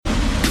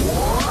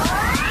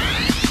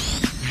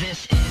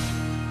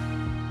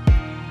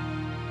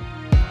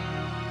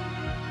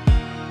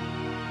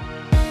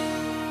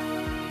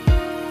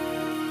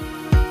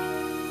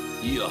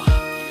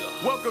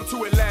Welcome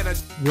to Atlanta.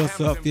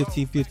 What's up?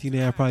 1550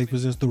 now probably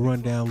presents the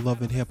Rundown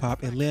Love and Hip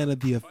Hop Atlanta,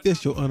 the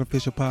official,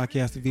 unofficial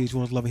podcast of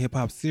VH1's Love and Hip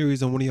Hop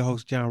series. I'm one of your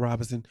hosts, John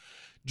Robinson,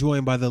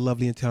 joined by the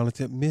lovely and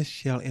talented Miss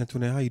Cheryl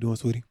Antoinette. How you doing,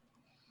 sweetie?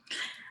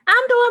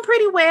 I'm doing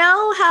pretty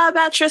well. How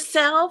about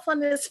yourself on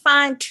this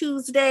fine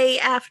Tuesday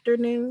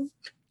afternoon?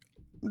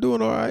 I'm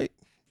doing all right.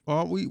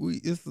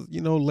 It's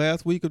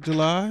last week of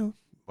July.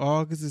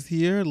 August is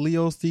here.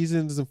 Leo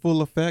season is in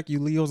full effect. You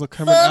Leos are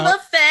coming out. Full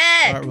effect.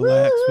 All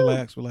right,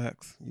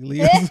 relax. You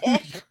Leos.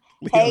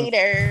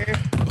 Hater.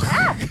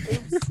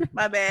 Oops,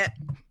 my bad.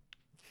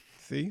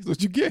 See, that's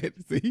what you get.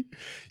 See,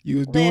 you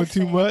was doing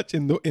too much,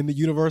 and the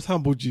universe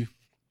humbled you.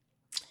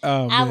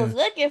 I was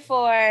looking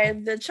for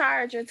the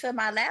charger to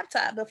my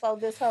laptop before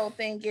this whole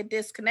thing get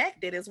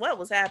disconnected. Is what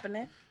was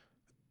happening.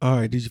 All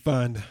right, did you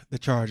find the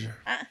charger?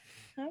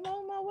 I'm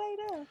on my way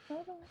there.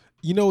 Hold on.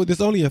 You know,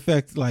 this only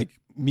affects like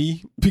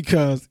me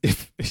because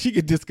if she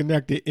get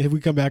disconnected and we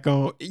come back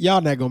on,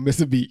 y'all not gonna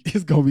miss a beat.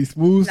 It's gonna be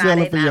smooth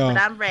sailing for y'all.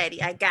 But I'm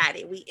ready. I got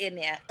it. We in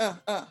there.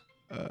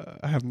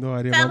 I have no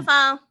idea.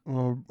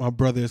 Telephone. My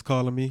brother is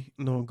calling me.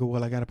 Knowing good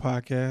well I got a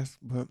podcast,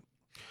 but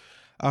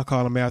I'll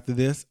call him after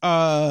this.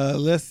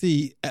 Let's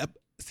see.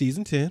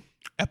 Season 10,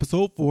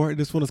 episode 4.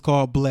 This one is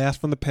called Blaast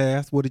from the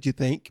Past. What did you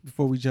think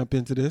before we jump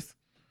into this?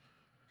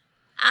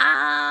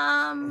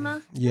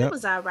 It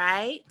was all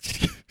right.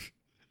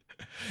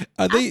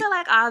 I feel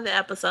like all the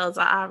episodes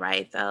are all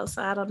right, though,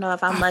 so I don't know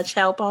if I'm much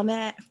help on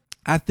that.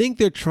 I think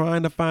they're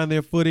trying to find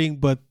their footing,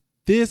 but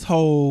this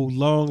whole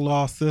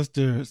long-lost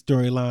sister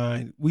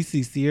storyline, we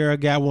see Sierra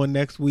got one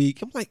next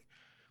week. I'm like,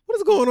 what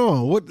is going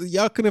on? What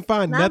y'all couldn't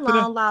find Not nothing?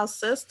 Long-lost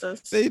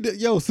sisters.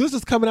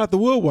 Sisters coming out the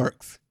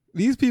woodworks.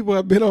 These people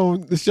have been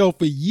on the show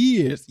for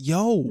years.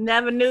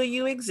 Never knew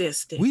you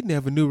existed. We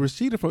never knew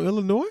Rasheeda from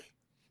Illinois.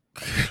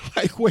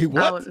 Like, wait,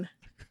 what?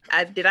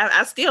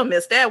 I still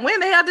missed that. When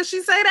the hell did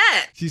she say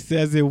that? She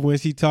says it when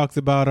she talks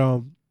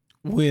about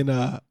when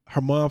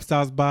her mom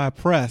stops by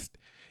Pressed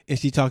and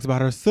she talks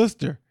about her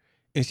sister.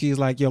 And she's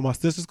like, my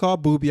sister's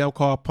called Booby, I'm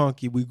called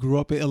Punky. We grew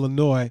up in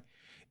Illinois.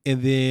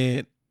 And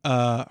then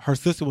her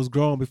sister was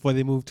grown before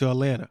they moved to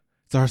Atlanta.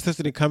 So her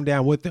sister didn't come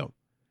down with them.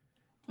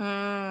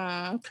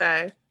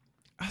 Okay.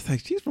 I was like,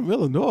 she's from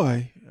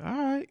Illinois. All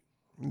right.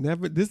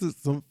 This is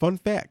some fun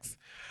facts.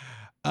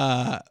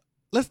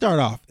 Let's start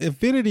off.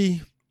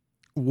 Infinity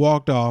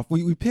walked off.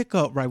 We pick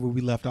up right where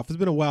we left off. It's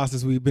been a while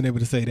since we've been able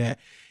to say that.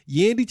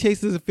 Yandy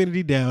chases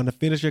Infinity down to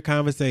finish her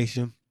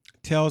conversation,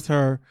 tells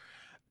her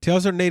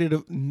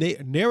narrative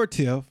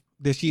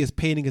that she is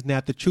painting is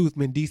not the truth.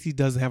 Mendeecees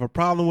doesn't have a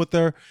problem with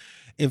her.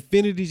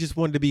 Infinity just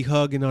wanted to be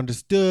hugged and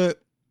understood.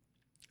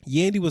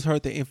 Yandy was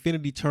hurt that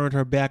Infinity turned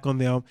her back on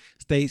them,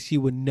 states she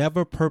would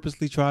never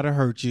purposely try to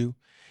hurt you.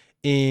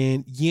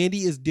 And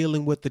Yandy is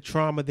dealing with the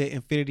trauma that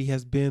Infinity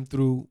has been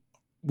through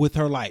with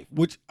her life,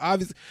 which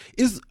obviously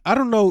is, I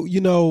don't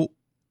know,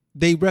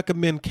 they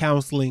recommend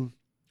counseling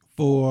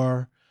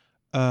for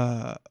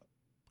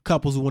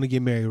couples who want to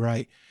get married,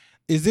 right?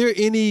 Is there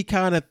any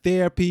kind of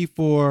therapy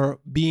for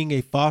being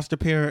a foster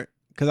parent?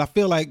 Because I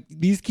feel like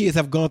these kids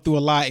have gone through a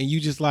lot and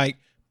you just like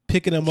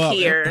picking them up.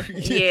 Here.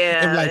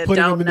 Yeah. And like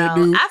putting them in their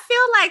new. I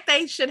feel like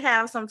they should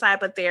have some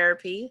type of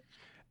therapy.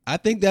 I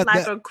think that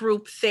a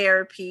group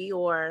therapy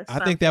or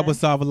something. I think that would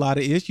solve a lot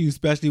of issues,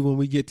 especially when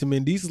we get to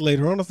Mendeecees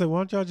later on. I'll say, why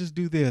don't y'all just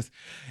do this?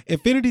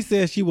 Infinity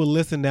says she will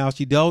listen now.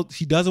 She doesn't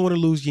want to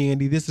lose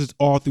Yandy. This is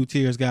all through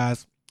tears,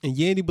 guys. And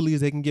Yandy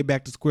believes they can get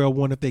back to square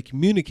one if they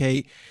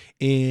communicate.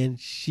 And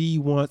she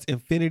wants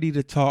Infinity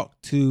to talk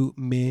to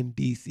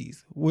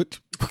Mendeecees. I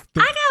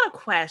got a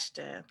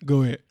question.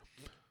 Go ahead.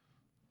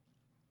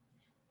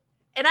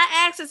 And I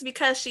asked this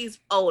because she's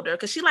older,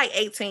 because she's like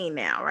 18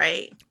 now,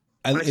 right?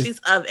 Or she's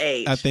of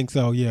age. I think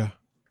so, yeah.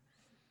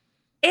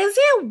 Is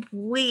it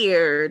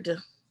weird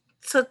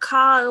to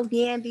call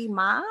Yandy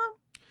mom?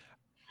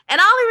 And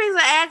the only reason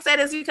I ask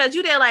that is because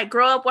you didn't like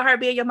grow up with her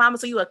being your mama,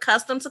 so you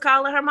accustomed to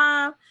calling her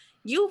mom.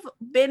 You've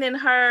been in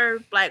her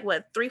like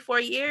what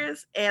 3-4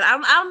 years, and I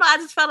don't know. I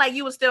just felt like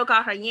you would still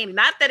call her Yandy.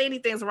 Not that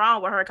anything's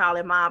wrong with her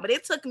calling mom, but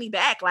it took me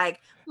back.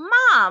 Like,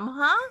 mom,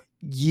 huh?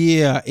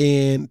 Yeah,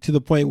 and to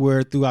the point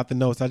where throughout the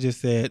notes I just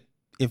said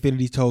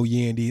Infinity told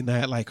Yandy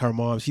not like her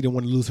mom. She didn't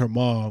want to lose her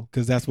mom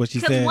because that's what she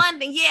said. Because one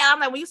thing, I'm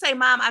like, when you say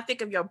mom, I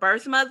think of your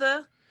birth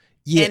mother.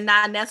 Yeah. And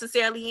not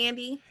necessarily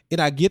Yandy. And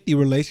I get the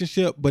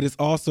relationship, but it's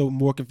also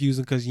more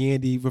confusing because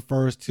Yandy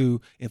refers to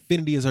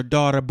Infinity as her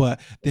daughter,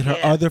 but then her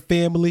other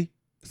family.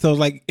 So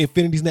like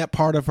Infinity's not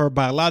part of her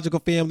biological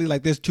family.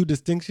 Like there's two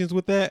distinctions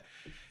with that.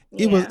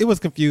 It was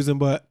confusing,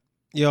 but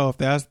if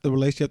that's the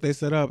relationship they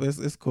set up,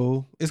 it's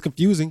cool. It's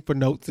confusing for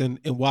notes and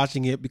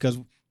watching it because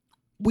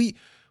we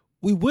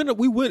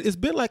went. It's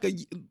been like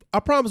I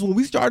promise when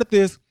we started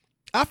this,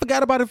 I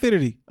forgot about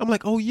Infinity. I'm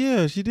like, oh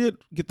yeah, she did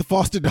get the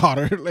foster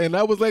daughter, and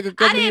that was like a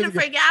couple years ago. I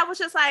didn't forget. I was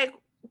just like,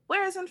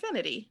 where is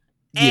Infinity?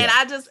 And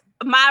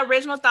my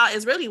original thought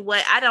is really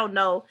what I don't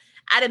know.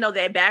 I didn't know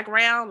that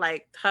background,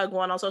 like her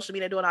going on social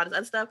media doing all this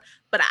other stuff.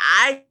 But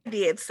I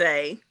did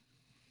say,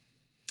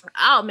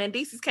 oh,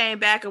 Mendeecees came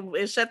back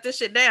and shut this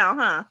shit down,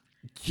 huh?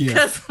 Yeah.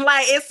 Because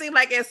like it seemed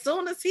like as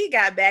soon as he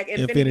got back,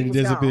 Infinity was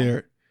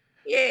disappeared. Gone.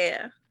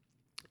 Yeah.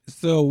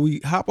 So we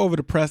hop over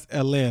to Press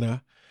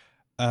Atlanta.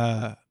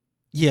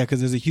 Yeah, because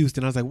there's a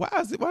Houston. I was like, why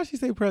did she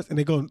say Press? And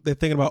they're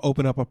thinking about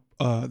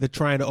they're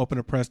trying to open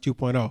a Press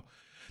 2.0.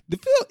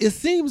 It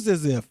seems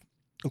as if,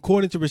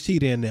 according to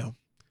Rasheeda and them,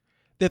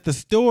 that the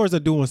stores are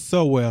doing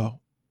so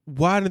well.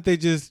 Why didn't they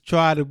just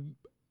try to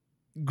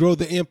grow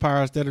the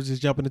empire instead of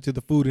just jumping into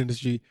the food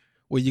industry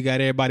where you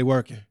got everybody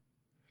working?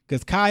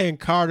 Because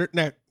Carter's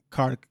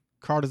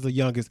the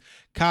youngest.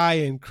 Kai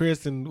and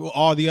Chris and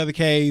all the other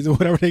Ks or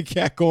whatever they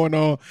got going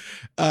on,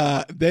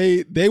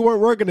 they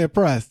weren't working at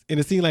Press, and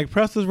it seemed like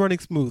Press was running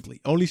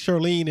smoothly. Only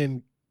Charlene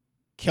and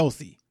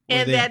Kelsey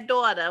and there. That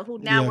daughter who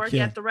now works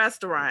at the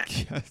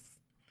restaurant. Yes.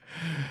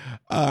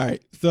 All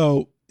right,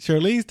 so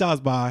Charlene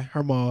stops by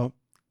her mom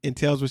and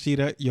tells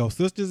Rasheeda, your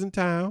sister's in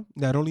town.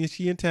 Not only is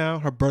she in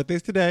town, her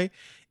birthday's today,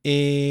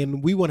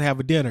 and we want to have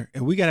a dinner,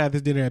 and we got to have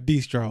this dinner at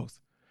Bistro's.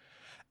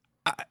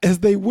 As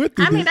they went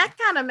through that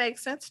kind of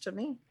makes sense to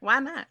me. Why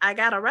not? I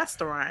got a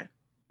restaurant.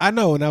 I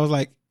know, and I was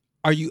like,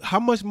 how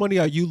much money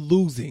are you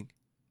losing?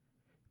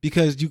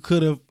 Because you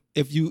could have,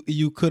 if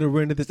you could have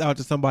rented this out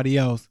to somebody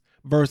else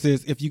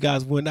versus if you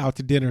guys went out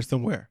to dinner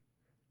somewhere.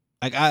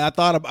 Like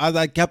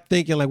I kept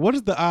thinking, like, what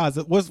is the odds?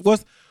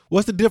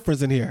 What's the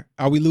difference in here?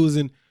 Are we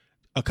losing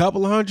a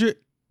couple of $100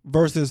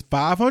 versus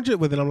 $500?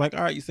 But then I'm like,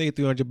 all right, you save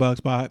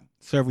 $300 by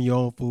serving your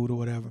own food or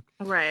whatever.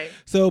 Right.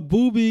 So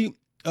Boobie,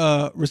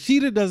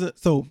 Rasheeda doesn't.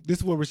 So this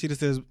is what Rasheeda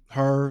says.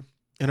 Her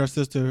and her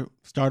sister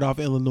start off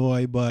in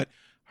Illinois, but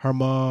her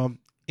mom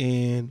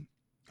and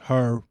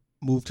her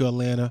moved to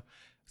Atlanta.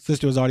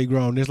 Sister was already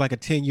grown. There's like a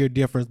 10-year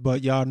difference,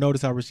 but y'all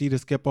notice how Rasheeda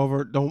skip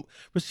over.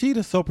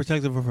 Rasheeda's so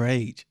protective of her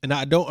age, and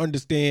I don't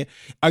understand.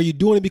 Are you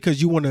doing it because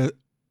you want to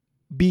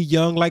be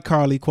young like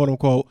Carly, quote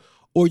unquote,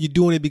 or you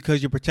doing it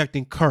because you're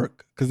protecting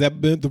Kirk? Because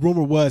the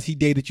rumor was he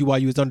dated you while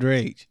you was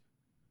underage.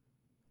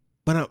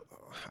 But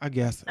I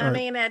guess. I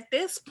mean, at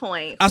this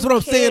point, that's what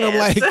I'm saying. I'm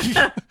like,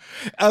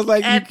 I was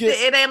like,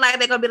 it ain't like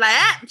they're gonna be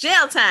like,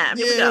 jail time.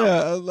 Here we go.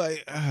 I was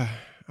like,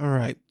 all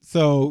right.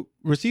 So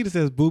Rasheeda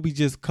says Boobie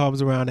just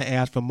comes around and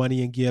asks for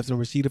money and gifts, and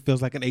Rasheeda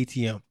feels like an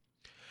ATM.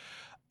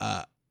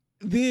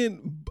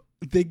 Then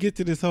they get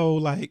to this whole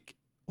like,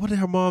 what did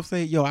her mom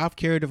say? Yo, I've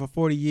carried it for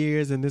 40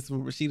 years, and this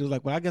one Rasheeda was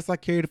like, well, I guess I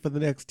carried it for the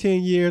next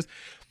 10 years.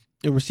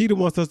 And Rasheeda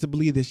wants us to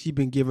believe that she's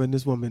been giving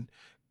this woman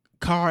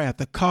car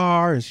after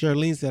car, and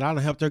Charlene said, I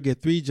done helped her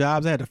get 3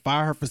 jobs. I had to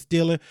fire her for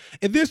stealing.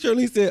 And then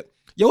Charlene said,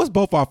 yo, it's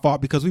both our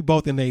fault because we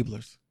both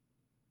enablers.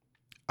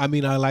 I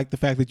mean, I like the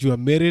fact that you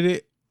admitted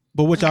it,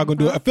 but what y'all gonna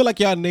do? I feel like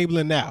y'all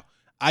enabling now.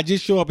 I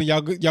just show up and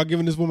y'all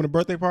giving this woman a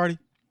birthday party?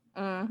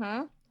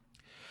 Mm-hmm.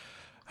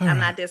 I'm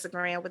not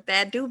disagreeing with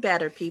that. Do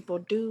better, people.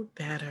 Do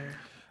better.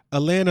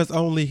 Atlanta's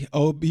only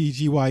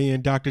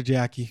OBGYN, Dr.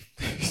 Jackie,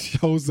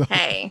 shows up.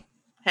 Hey,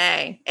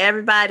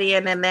 everybody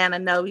in Atlanta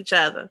know each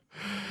other.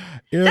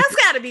 That's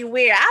got to be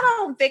weird. I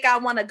don't think I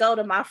want to go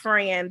to my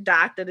friend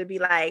doctor to be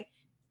like,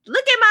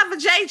 look at my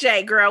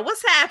vajayjay, girl.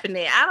 What's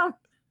happening? I don't.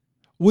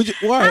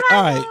 All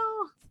right.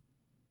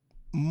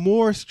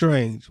 More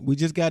strange. We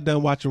just got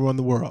done watching Run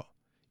the World.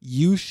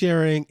 You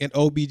sharing an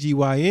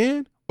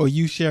OBGYN or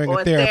you sharing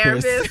a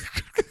therapist?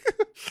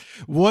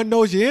 One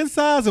knows your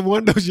insides and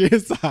one knows your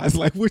insides.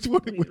 Like which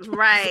one?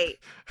 Right.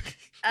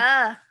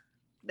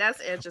 That's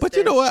interesting. But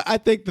you know what? I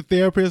think the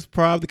therapist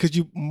probably because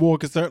you're more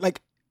concerned.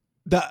 Like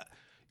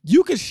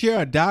you could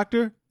share a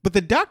doctor, but the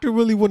doctor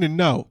really wouldn't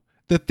know.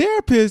 The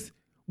therapist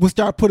would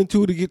start putting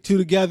two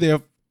together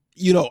if,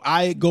 you know,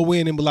 I go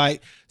in and be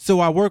like,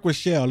 so I work with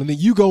Cheryl. And then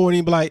you go in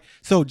and be like,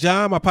 so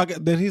John, my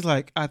pocket. Then he's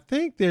like, I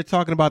think they're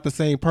talking about the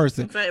same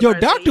person. Your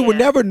doctor would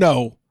never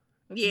know.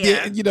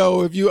 Yeah. You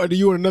know, if you and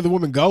another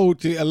woman go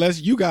to,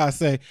 unless you guys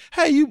say,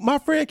 hey, my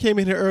friend came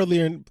in here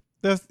earlier and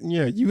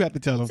you have to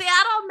tell them. See,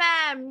 I don't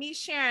mind me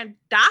sharing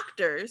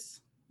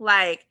doctors.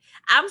 Like,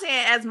 I'm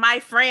saying as my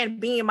friend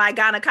being my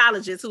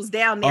gynecologist who's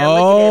down there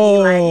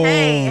looking at me like,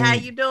 hey, how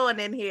you doing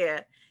in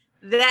here?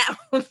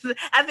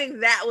 I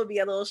think that would be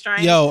a little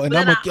strange. Yo, and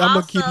I'm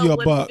gonna keep you a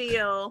buck.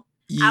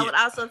 I would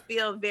also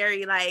feel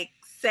very like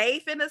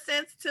safe in a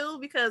sense too,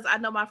 because I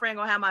know my friend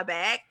gonna have my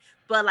back.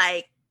 But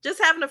like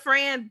just having a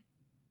friend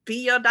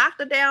be your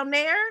doctor down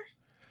there.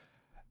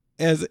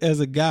 As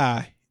a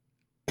guy,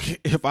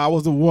 if I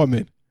was a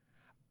woman,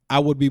 I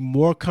would be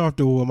more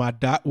comfortable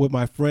with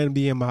my friend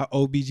being my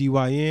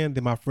OBGYN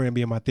than my friend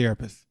being my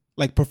therapist.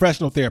 Like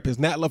professional therapist,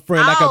 not a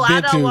friend like I've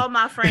been to. I don't want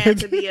my friend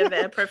to be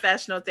a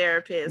professional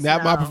therapist.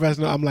 Not my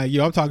professional. I'm like,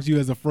 yo, I'm talking to you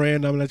as a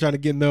friend. I'm not trying to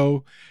get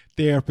no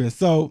therapist.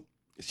 So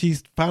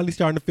she's finally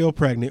starting to feel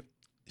pregnant.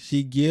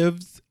 She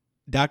gives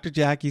Dr.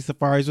 Jackie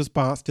Safaree's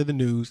response to the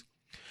news.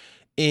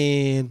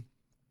 And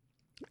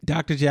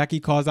Dr. Jackie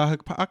calls out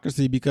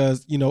hypocrisy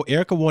because, you know,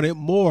 Erica wanted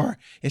more.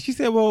 And she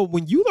said, well,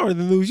 when you learned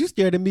the news, you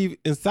stared at me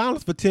in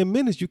silence for 10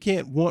 minutes. You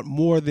can't want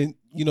more than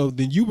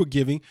you were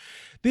giving.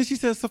 Then she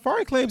says,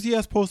 Safaree claims he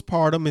has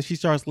postpartum, and she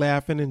starts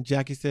laughing. And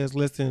Jackie says,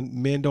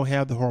 listen, men don't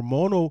have the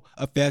hormonal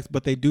effects,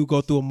 but they do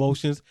go through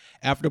emotions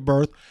after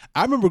birth.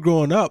 I remember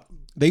growing up,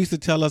 they used to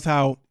tell us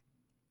how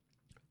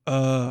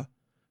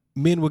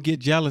men would get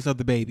jealous of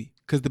the baby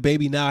because the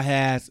baby now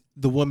has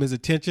the woman's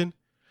attention.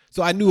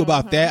 So I knew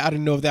about that. I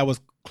didn't know if that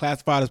was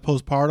classified as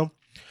postpartum.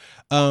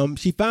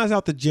 She finds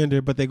out the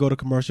gender, but they go to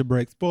commercial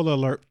break. Spoiler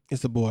alert,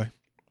 it's a boy.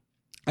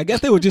 I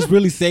guess they were just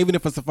really saving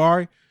it for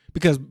Safaree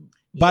because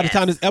by the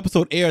time this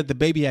episode aired, the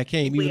baby had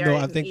came, even though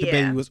I think the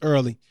baby was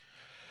early.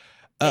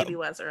 Baby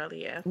was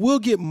early, yeah. We'll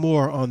get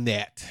more on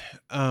that.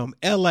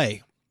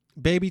 L.A.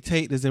 Baby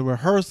Tate is in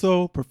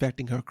rehearsal,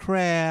 perfecting her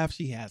craft.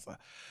 She has a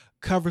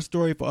cover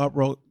story for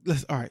Uproad.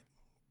 Listen.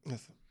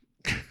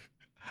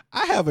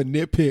 I have a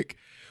nitpick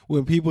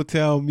when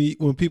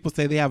people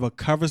say they have a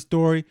cover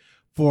story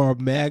for a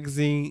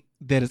magazine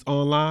that is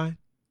online.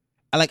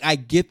 I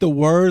get the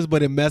words,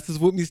 but it messes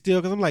with me still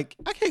because I'm like,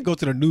 I can't go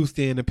to the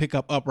newsstand and pick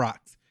up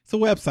Uprocks. It's a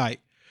website.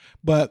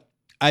 But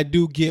I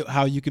do get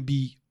how you could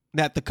be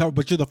not the cover,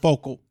 but you're the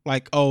focal.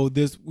 Like, oh,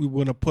 we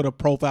want to put a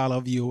profile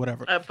of you or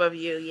whatever. Up of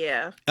you,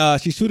 yeah.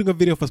 She's shooting a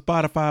video for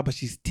Spotify, but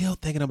she's still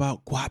thinking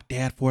about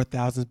Guapdad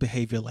 4000's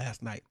behavior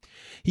last night.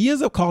 He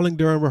ends up calling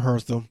during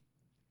rehearsal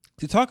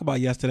to talk about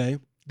yesterday.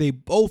 They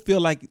both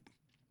feel like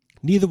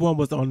neither one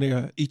was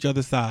on each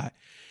other's side.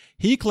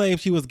 He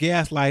claimed she was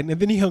gaslighting, and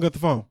then he hung up the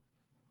phone.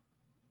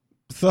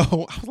 So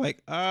I was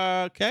like,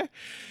 okay.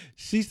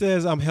 She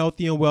says, I'm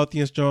healthy and wealthy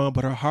and strong,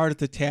 but her heart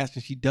is attached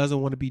and she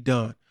doesn't want to be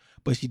done.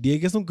 But she did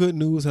get some good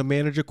news. Her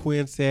manager,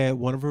 Quinn, said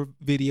one of her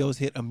videos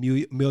hit a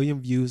million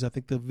views. I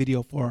think the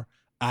video for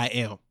I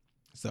Am.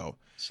 So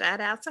shout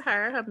out to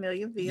her, 1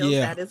 million views.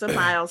 Yeah. That is a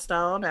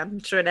milestone.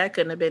 I'm sure that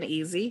couldn't have been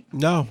easy.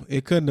 No,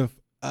 it couldn't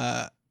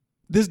have.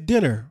 This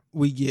dinner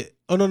we get.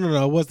 Oh,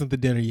 no. It wasn't the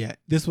dinner yet.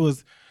 This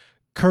was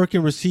Kirk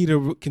and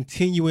Rasheeda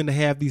continuing to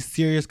have these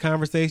serious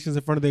conversations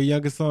in front of their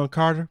youngest son,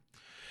 Carter.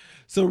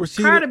 So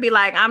Rasheeda, Carter be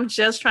like, I'm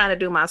just trying to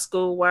do my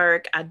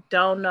schoolwork. I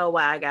don't know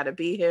why I got to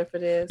be here for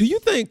this. Do you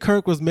think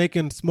Kirk was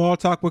making small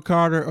talk with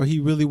Carter, or he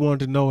really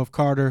wanted to know if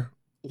Carter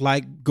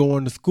liked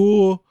going to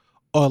school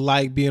or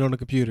liked being on the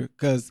computer?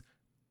 Because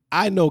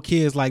I know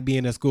kids like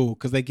being at school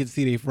because they get to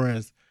see their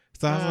friends.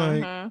 So I was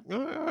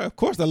like, of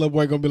course that little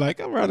boy going to be like,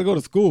 I'd rather go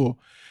to school.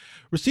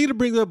 Rasheeda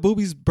brings up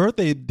Boobie's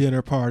birthday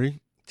dinner party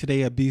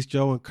today at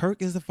Bistro, and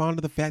Kirk isn't fond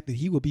of the fact that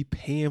he will be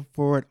paying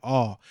for it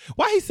all.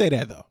 Why he say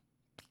that though?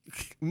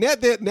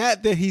 Not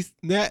that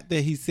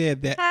he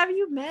said that. Have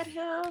you met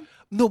him?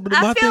 No, but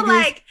I feel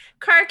like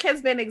Kirk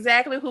has been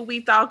exactly who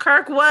we thought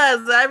Kirk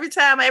was. Every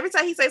time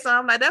he says something,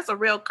 I'm like, that's a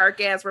real Kirk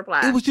ass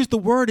reply. It was just the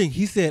wording.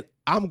 He said,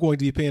 "I'm going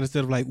to be paying,"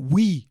 instead of like,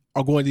 "We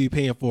are going to be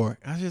paying for it."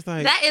 I was just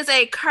like, that is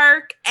a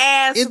Kirk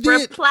ass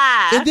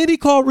reply. And then he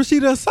called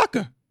Rasheeda a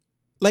sucker.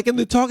 Like in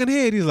the talking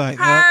head, he's like,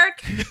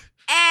 Kirk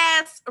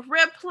ass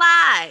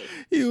reply.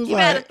 He was you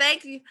better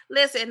thank you.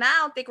 Listen, I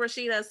don't think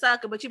Rasheeda a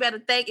sucker, but you better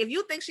thank, if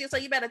you think she's so,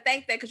 you better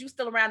thank that because you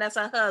still around as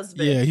her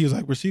husband. Yeah, he was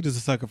like, Rasheeda's a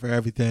sucker for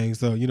everything.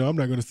 So, I'm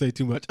not going to say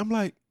too much. I'm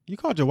like, you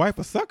called your wife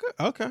a sucker?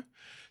 Okay.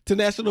 To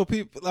national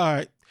people. All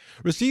right.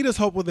 Rasheeda's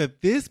hopeful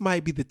that this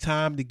might be the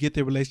time to get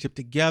their relationship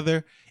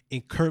together,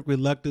 and Kirk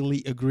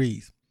reluctantly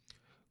agrees.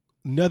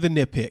 Another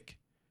nitpick.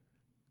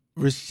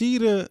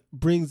 Rasheeda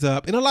brings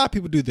up, and a lot of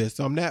people do this,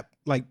 so I'm not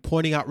like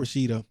pointing out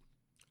Rasheeda.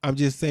 I'm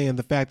just saying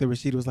the fact that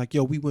Rasheeda was like,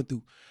 yo, we went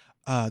through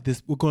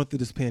we're going through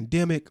this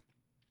pandemic,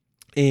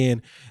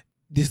 and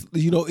this,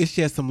 it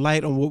sheds some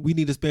light on what we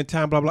need to spend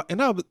time, blah, blah.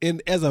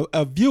 And as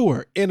a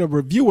viewer and a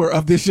reviewer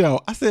of this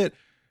show, I said,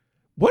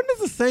 wasn't this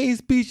the same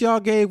speech y'all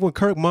gave when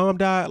Kirk's mom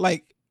died?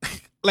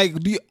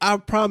 I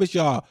promise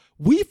y'all,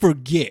 we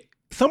forget.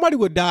 Somebody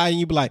would die and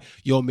you'd be like,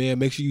 yo, man,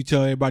 make sure you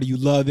tell everybody you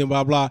love them,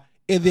 blah, blah.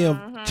 And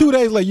then 2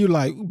 days later, you're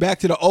like, back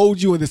to the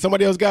old you, and then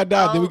somebody else got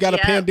died. Then we got a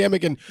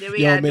pandemic, and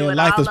yo, man,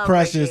 life is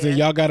precious, and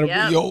y'all got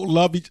to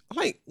love each.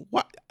 Like,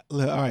 what? All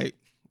right,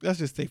 let's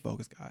just stay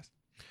focused, guys.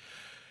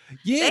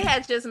 Yeah, they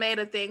had just made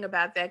a thing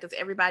about that because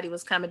everybody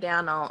was coming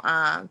down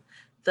on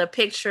the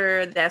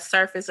picture that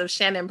surfaced of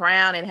Shannon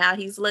Brown and how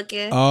he's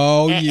looking.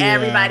 Oh, and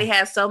everybody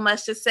has so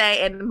much to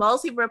say. And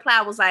most people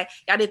reply was like,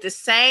 y'all did the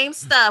same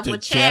stuff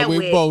with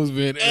Chadwick.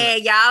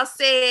 And y'all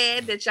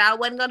said that y'all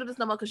wasn't going to do this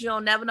no more because you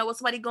don't never know what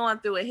somebody going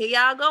through. And here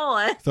y'all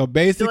going. So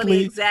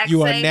basically,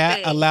 you are not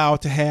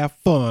allowed to have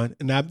fun.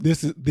 And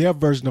this is their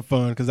version of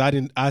fun because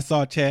I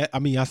saw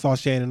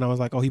Shannon and I was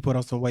like, oh, he put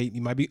on some weight. He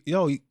might be,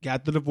 he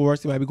got the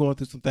divorce. He might be going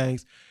through some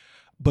things.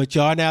 But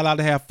y'all not allowed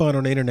to have fun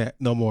on the internet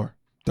no more.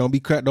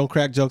 Don't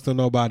crack jokes on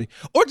nobody.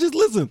 Or just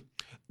listen.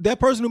 That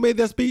person who made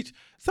that speech,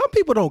 some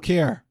people don't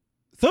care.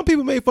 Some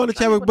people made fun of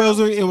Chadwick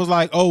Boseman and was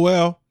like, oh,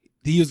 well,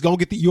 he was going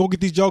to you won't get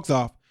these jokes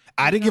off.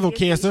 I didn't give him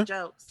cancer.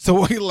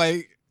 So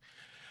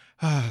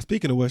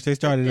speaking of which, they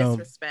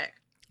started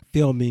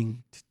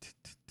filming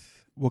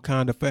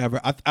Wakanda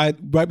Forever. I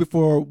right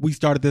before we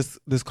started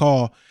this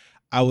call,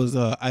 I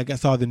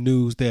saw the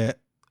news that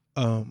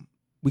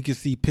we could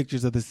see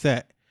pictures of the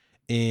set.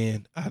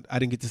 And I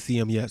didn't get to see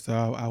him yet, so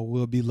I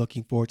will be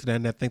looking forward to that.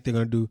 And I think they're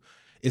going to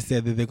it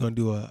said that they're going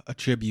to do a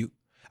tribute.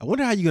 I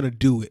wonder how you're going to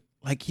do it.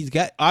 Like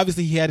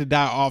obviously he had to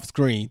die off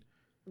screen.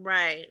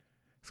 Right.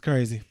 It's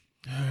crazy.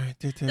 All right.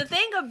 The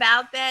thing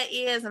about that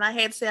is, and I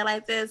hate to say it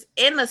like this,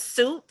 in a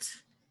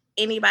suit,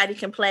 anybody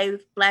can play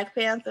Black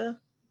Panther.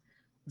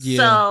 Yeah.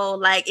 So,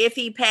 like, if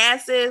he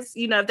passes,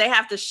 if they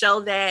have to show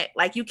that,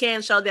 like, you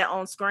can show that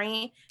on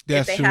screen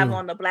if they have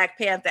on the Black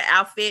Panther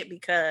outfit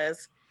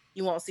because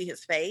you won't see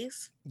his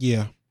face.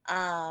 Yeah.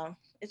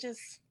 It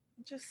just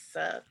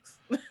sucks.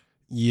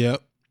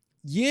 Yep.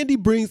 Yandy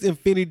brings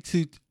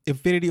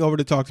Infinity over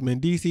to talk to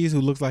Mendeecees,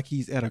 who looks like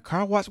he's at a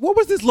car wash. What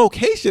was this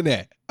location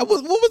at? What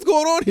was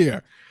going on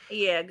here?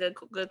 Yeah,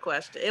 good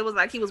question. It was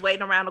like he was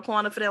waiting around the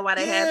corner for them while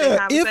they had their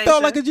conversation. It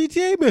felt like a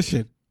GTA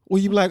mission.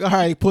 Where you be like, all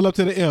right, pull up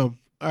to the M.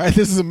 All right,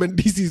 this is a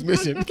Mendeecees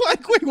mission.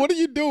 Like, wait, what are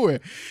you doing?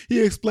 He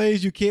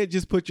explains you can't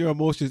just put your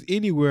emotions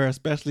anywhere,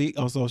 especially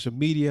on social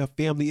media.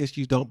 Family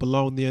issues don't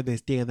belong there. They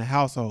stay in the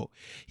household.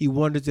 He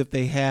wonders if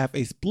they have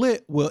a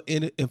split. Will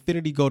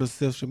Infinity go to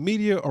social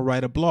media or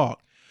write a blog?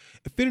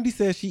 Infinity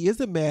says she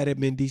isn't mad at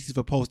Mendeecees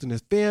for posting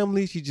his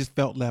family. She just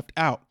felt left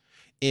out.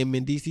 And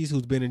Mendeecees,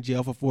 who's been in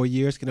jail for 4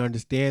 years, can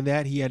understand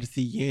that. He had to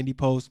see Yandy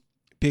post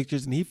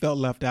pictures and he felt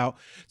left out.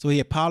 So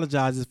he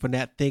apologizes for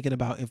not thinking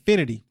about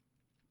Infinity.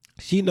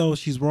 She knows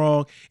she's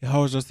wrong and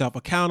holds herself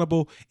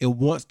accountable and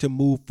wants to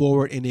move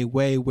forward in a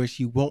way where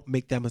she won't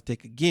make that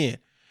mistake again.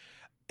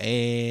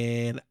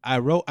 And I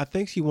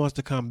think she wants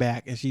to come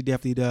back, and she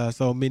definitely does.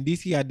 So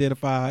Mendeecees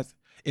identifies,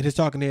 in his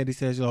talking head, he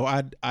says,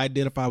 I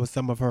identify with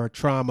some of her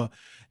trauma.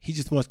 He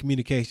just wants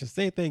communication.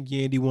 Same thing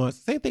Yandy wants.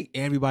 Same thing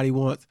everybody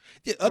wants.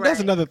 That's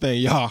another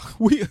thing, y'all.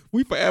 We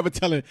forever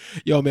telling,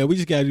 man, we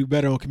just got to do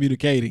better on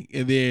communicating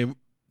and then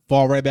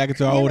fall right back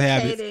into our old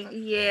habits.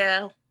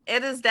 Yeah.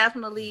 It is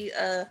definitely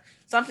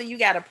something you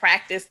got to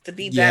practice to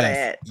be better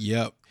at.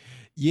 Yep.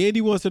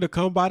 Yandy wants her to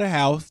come by the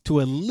house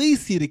to at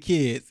least see the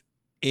kids.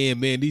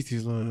 And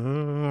Mendeecees like,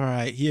 all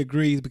right. He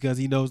agrees because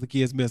he knows the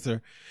kids miss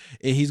her.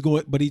 And he's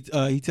going, but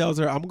he tells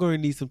her, I'm going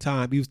to need some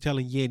time. He was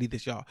telling Yandy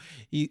this, y'all.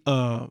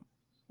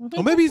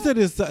 Or maybe he said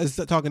this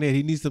talking head.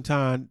 He needs some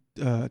time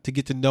to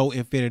get to know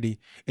Infinity.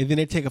 And then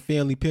they take a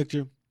family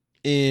picture.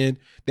 And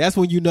that's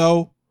when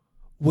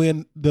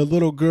when the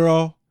little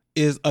girl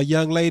is a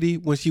young lady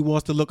when she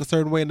wants to look a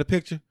certain way in the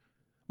picture.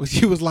 When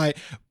she was like,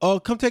 oh,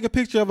 come take a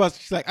picture of us.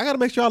 She's like, I got to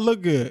make sure I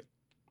look good.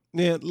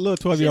 Yeah, little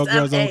 12-year-old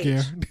girls don't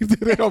care.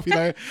 They don't be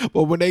like,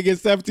 but when they get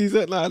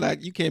 17,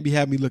 like, you can't be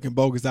having me looking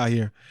bogus out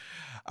here.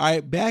 All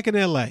right, back in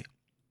LA,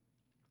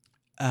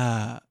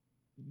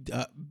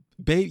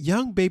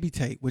 young Baby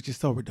Tate, which is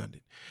so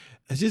redundant.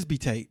 It's just B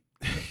Tate.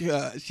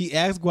 She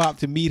asked Guap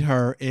to meet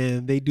her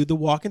and they do the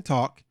walk and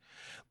talk.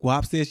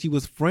 Guap says she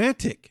was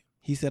frantic.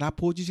 He said, I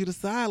pulled you to the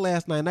side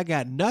last night and I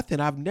got nothing.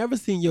 I've never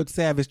seen your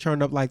savage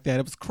turn up like that.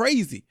 It was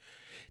crazy.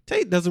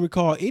 Tate doesn't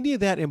recall any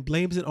of that and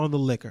blames it on the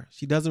liquor.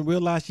 She doesn't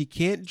realize she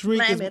can't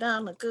drink. Blame it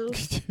on the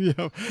goose.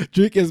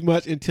 Drink as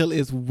much until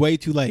it's way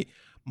too late.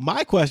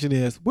 My question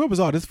is, where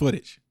was all this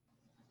footage?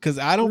 Because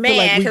I don't feel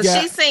like we got...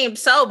 because she seemed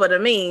sober to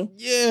me.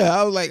 Yeah,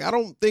 I was like, I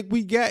don't think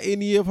we got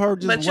any of her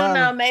just...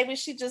 But maybe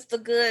she's just a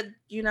good,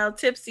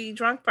 tipsy,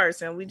 drunk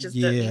person. We just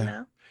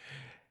don't,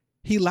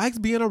 He likes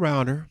being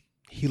around her.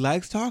 He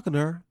likes talking to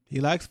her.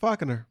 He likes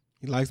fucking her.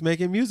 He likes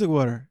making music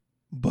with her.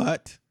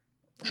 But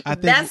I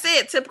think that's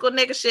it. Typical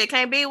nigga shit.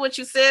 Can't be with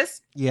you,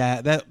 sis.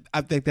 Yeah,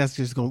 I think that's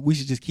just we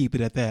should just keep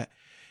it at that.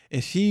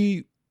 And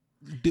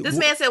this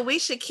man said we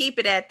should keep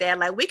it at that.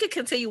 Like, we could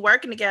continue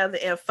working together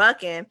and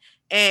fucking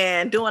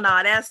and doing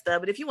all that stuff.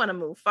 But if you want to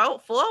move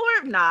forward,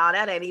 nah,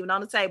 that ain't even on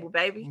the table,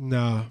 baby.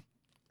 Nah.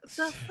 It's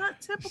a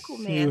typical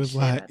man. She was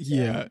like,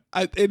 yeah.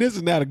 And this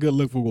is not a good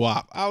look for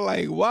Guap. I'm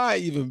like, why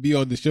even be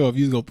on the show if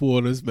you're going to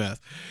pull this mess?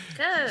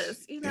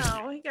 Because, he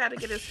got to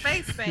get his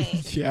face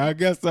seen. Yeah, I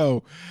guess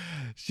so.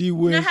 She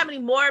would. You know how many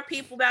more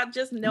people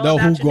just know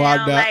about you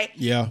now? Like,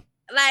 yeah.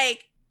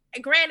 Like,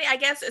 granted, I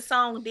guess the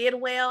song did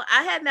well.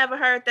 I had never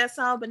heard that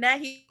song, but now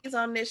he's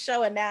on this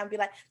show, and now I'm be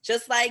like,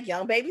 just like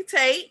young Baby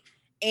Tate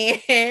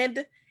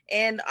and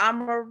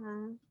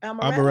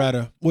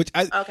Amaretta.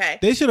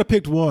 They should have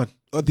picked one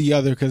or the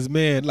other, because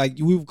man, like,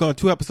 we've gone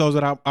 2 episodes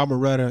without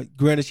Amaretta.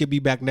 Granted, she'll be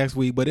back next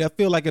week, but I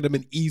feel like it'd have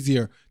been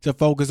easier to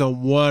focus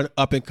on one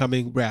up and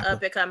coming rapper,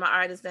 up and coming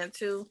artist than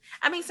two.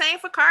 I mean, same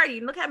for Cardi.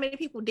 Look how many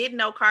people didn't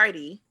know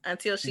Cardi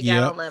until she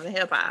got on Love and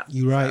Hip Hop.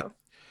 You're right.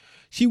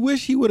 She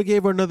wished he would have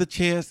gave her another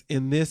chance,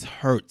 and this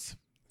hurts.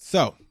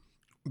 So,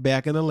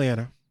 back in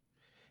Atlanta,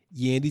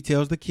 Yandy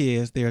tells the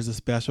kids there's a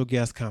special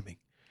guest coming.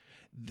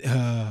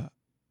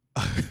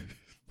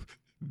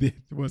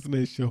 What's the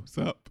name shows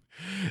up,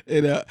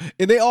 and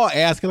they all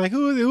asking like,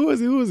 who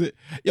is it?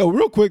 Yo,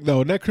 real quick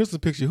though, in that Christmas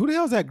picture, who the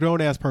hell is that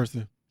grown ass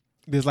person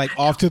that's like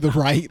off to the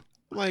right?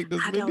 Like,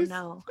 I don't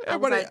know.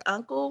 Everybody, like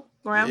uncle,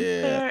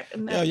 grandparent.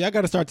 Yeah, y'all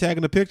got to start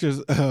tagging the pictures.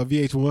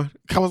 VH1.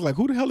 I was like,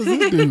 who the hell is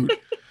this dude?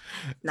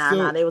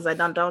 Nah. They was like,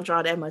 don't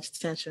draw that much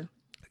attention.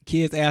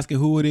 Kids asking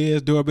who it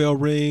is. Doorbell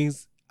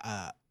rings.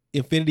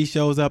 Infinity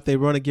shows up. They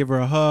run and give her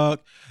a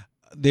hug.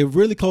 They're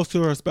really close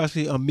to her,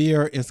 especially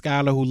Amir and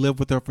Skylar, who lived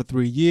with her for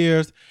 3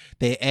 years.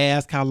 They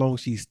ask how long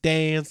she's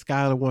staying.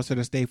 Skylar wants her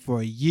to stay for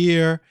a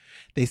year.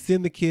 They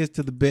send the kids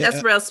to the bed.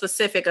 That's real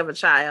specific of a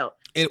child.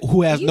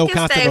 Who has no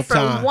concept of time. You can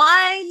stay for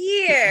 1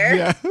 year.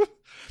 Yeah.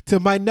 to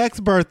my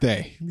next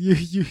birthday.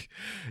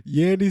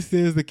 Yandy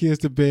sends the kids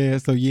to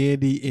bed so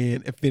Yandy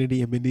and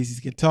Infinity and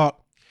Mendeecees can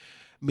talk.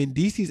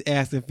 Mendeecees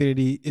asks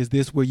Infinity, is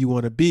this where you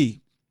want to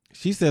be?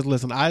 She says,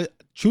 listen,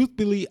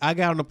 truthfully, I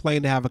got on a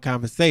plane to have a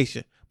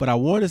conversation, but I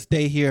want to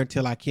stay here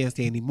until I can't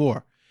stay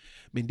anymore.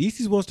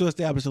 Mendeecees wants to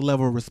establish a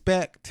level of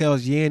respect,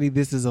 tells Yandy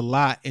this is a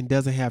lot and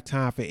doesn't have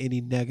time for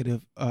anything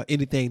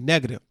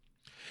negative.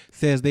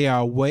 Says they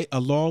are a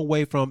long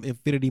way from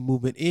Infinity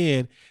moving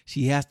in.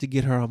 She has to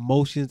get her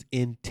emotions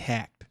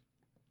intact,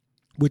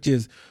 which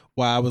is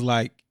why I was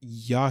like,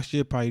 y'all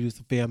should probably do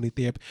some family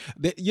therapy.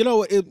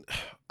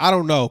 I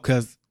don't know,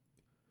 because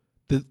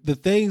the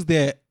things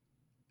that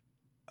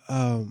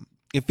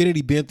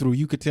Infinity been through,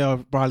 you could tell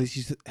probably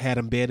she's had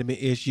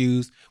abandonment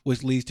issues,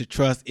 which leads to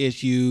trust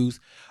issues,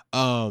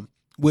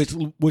 which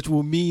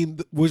will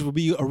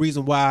be a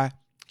reason why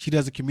she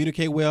doesn't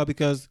communicate well,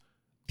 because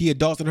the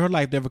adults in her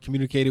life never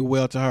communicated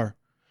well to her.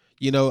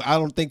 I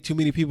don't think too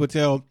many people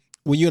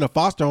when you're in a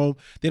foster home,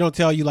 they don't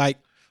tell you like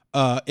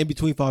in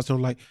between foster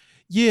home, like,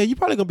 yeah, you're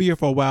probably gonna be here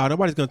for a while.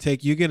 Nobody's gonna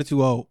take you. You're getting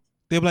too old.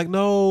 They'll be like,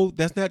 no,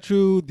 that's not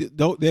true.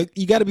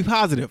 You got to be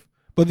positive.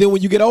 But then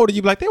when you get older,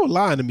 you be like, they were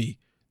lying to me.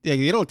 Yeah,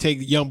 they don't take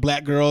young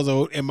black girls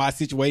in my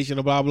situation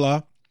or blah,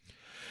 blah.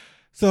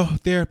 So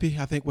therapy,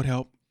 I think, would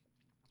help.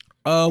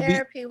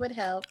 Therapy would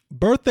help.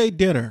 Birthday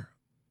dinner.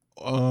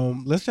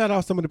 Let's shout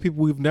out some of the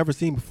people we've never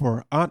seen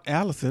before. Aunt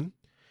Allison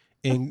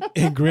and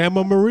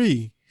Grandma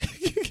Marie.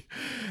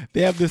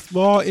 They have this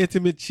small,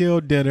 intimate,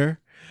 chill dinner.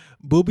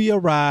 Booby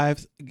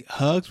arrives,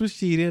 hugs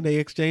Rasheeda, and they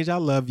exchange I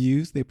love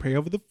yous. They pray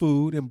over the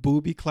food, and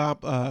Booby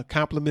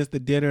compliments the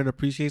dinner and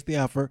appreciates the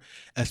effort,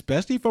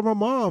 especially from her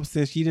mom,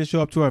 since she didn't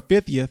show up to her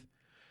 50th.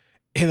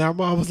 And our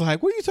mom was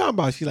like, what are you talking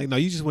about? She's like, no,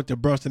 you just went to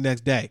brunch the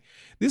next day.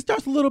 This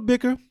starts a little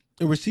bicker,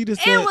 and Rasheeda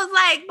said... It was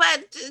like,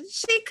 but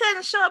she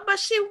couldn't show up, but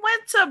she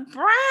went to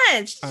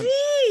brunch.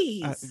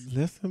 Jeez.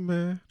 Listen,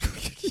 man.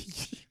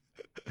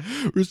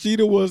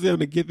 Rasheeda wants them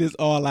to get this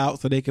all out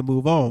so they can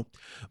move on.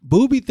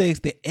 Booby thinks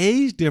the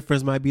age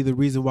difference might be the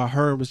reason why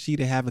her and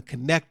Rasheeda haven't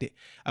connected.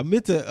 I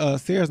meant to,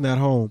 Sarah's not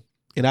home,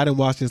 and I didn't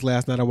watch this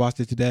last night. I watched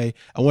it today.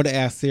 I want to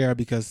ask Sarah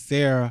because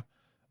Sarah's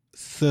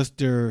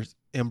sisters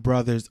and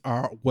brothers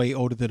are way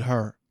older than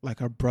her. Like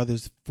her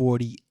brother's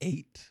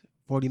 48,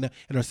 49,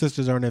 and her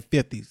sisters are in their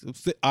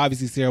 50s.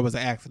 Obviously, Sarah was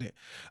an accident.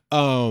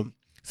 So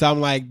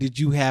I'm like, did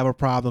you have a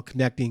problem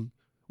connecting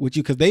with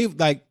you? Because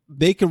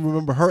they can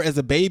remember her as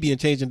a baby and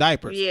changing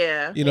diapers.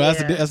 Yeah,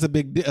 that's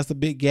a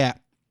big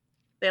gap.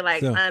 They're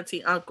like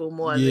auntie, uncle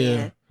more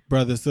than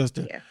brother,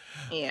 sister.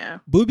 Yeah.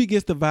 Booby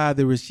gets the vibe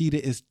that Rasheeda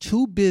is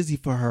too busy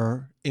for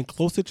her and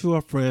closer to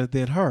her friends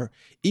than her,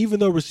 even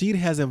though Rasheeda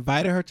has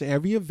invited her to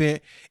every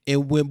event.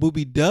 And when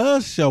Booby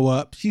does show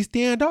up, she's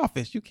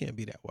standoffish. You can't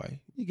be that way.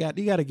 You got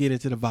to get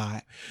into the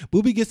vibe.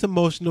 Booby gets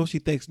emotional. She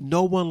thinks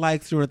no one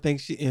likes her and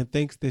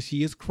thinks that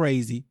she is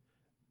crazy.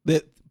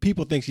 That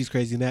people think she's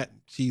crazy, and that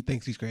she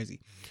thinks she's crazy.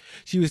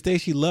 She would say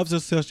she loves her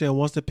sister and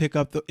wants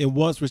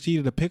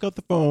Rasheeda to pick up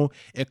the phone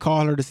and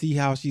call her to see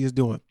how she is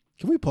doing.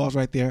 Can we pause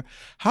right there?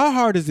 How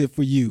hard is it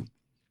for you?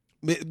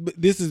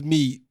 This is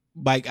me.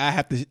 Like I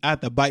have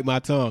to bite my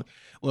tongue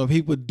when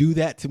people do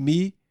that to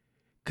me,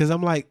 because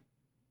I'm like,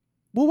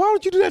 well, why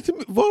don't you do that to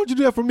me? Why don't you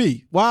do that for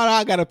me? Why do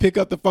I gotta pick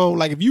up the phone?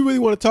 Like, if you really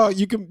want to talk,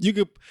 you can.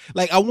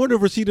 Like, I wonder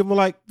if Rasheeda was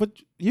like, but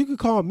you can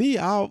call me.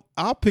 I'll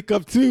pick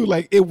up too.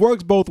 Like, it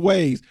works both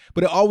ways,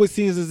 but it always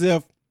seems as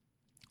if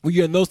when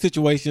you're in those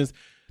situations,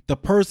 the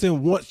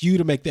person wants you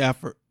to make the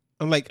effort.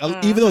 I'm like,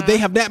 even though they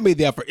have not made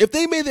the effort, if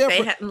they made the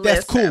effort,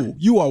 that's cool.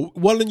 You are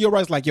well in your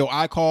rights. Like, yo,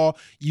 I call,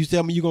 you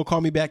tell me you're gonna call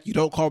me back. You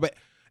don't call back.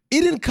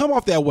 It didn't come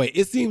off that way.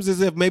 It seems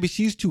as if maybe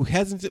she's too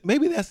hesitant.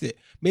 Maybe that's it.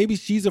 Maybe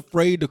she's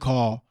afraid to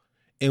call.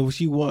 And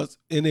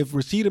if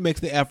Rasheeda makes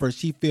the effort,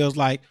 she feels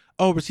like,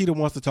 oh, Rasheeda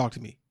wants to talk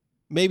to me.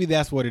 Maybe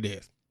that's what it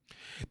is.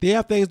 They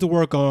have things to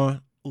work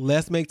on.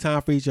 Let's make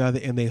time for each other,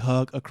 and they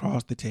hug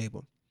across the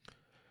table.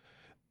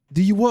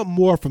 Do you want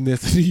more from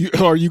this?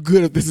 Or are you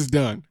good if this is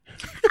done?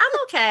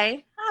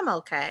 I'm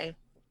okay.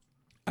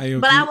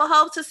 But I will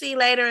hope to see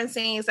later in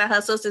scenes that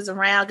her sister's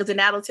around, because then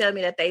that'll tell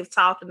me that they've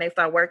talked and they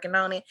start working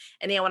on it.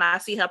 And then when I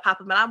see her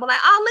pop up, and I'm like,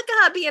 oh, look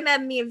at her being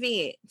at the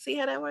event. See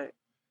how that works?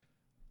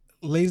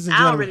 Ladies and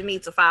gentlemen, I don't really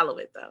need to follow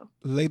it though.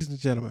 Ladies and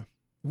gentlemen,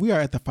 we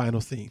are at the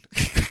final scene,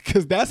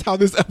 because that's how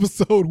this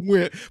episode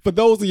went. For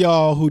those of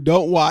y'all who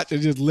don't watch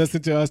and just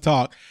listen to us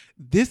talk,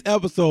 this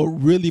episode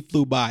really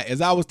flew by.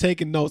 As I was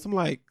taking notes, I'm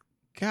like,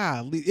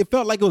 God, it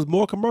felt like it was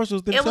more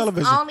commercials than television.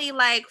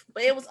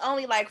 It was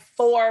only like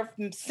 5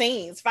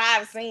 scenes.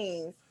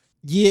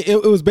 Yeah,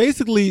 it was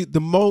basically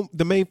the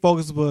main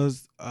focus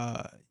was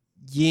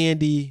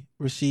Yandy,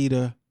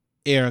 Rasheeda,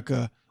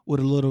 Erica, with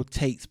a little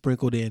Tate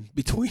sprinkled in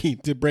between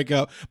to break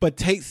up. But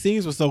Tate's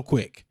scenes were so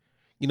quick.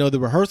 The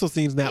rehearsal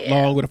scene's not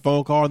long with a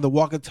phone call, and the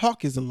walk and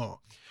talk isn't long.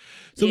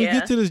 So we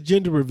get to this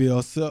gender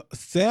reveal. So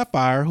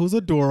Sapphire, who's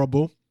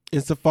adorable,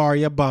 and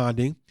Safaree are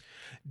bonding,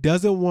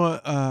 doesn't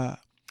want,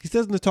 he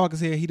says in the talk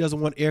his head, he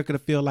doesn't want Erica to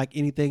feel like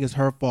anything is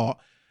her fault.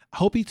 I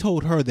hope he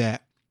told her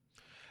that.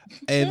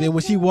 And then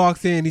when she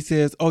walks in, he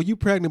says, "Oh, you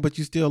pregnant, but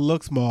you still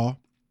look small."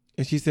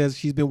 And she says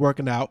she's been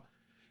working out.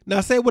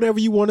 Now, say whatever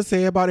you want to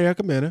say about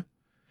Erica Mena.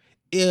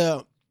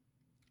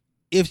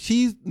 If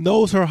she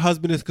knows her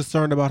husband is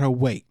concerned about her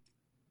weight,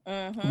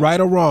 right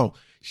or wrong,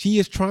 she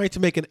is trying to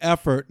make an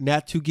effort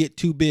not to get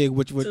too big,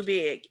 which would... Too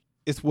big.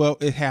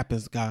 It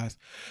happens, guys.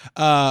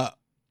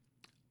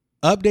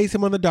 Updates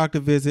him on the doctor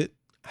visit,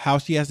 how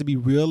she has to be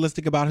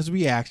realistic about his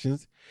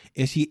reactions,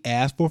 and she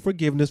asks for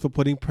forgiveness for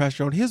putting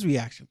pressure on his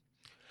reaction.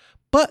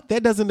 But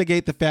that doesn't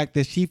negate the fact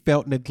that she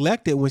felt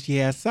neglected when she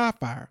had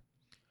Sapphire.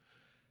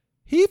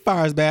 He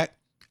fires back,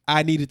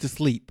 "I needed to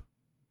sleep."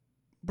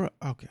 Bro,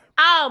 okay.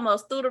 I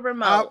almost threw the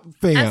remote.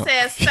 I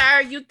said,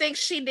 "Sir, you think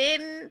she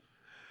didn't?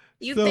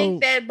 You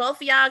think that both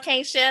of y'all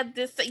can't share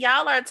this?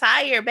 Y'all are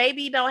tired.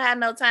 Baby don't have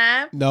no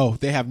time." No,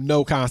 they have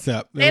no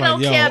concept. They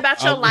don't care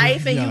about your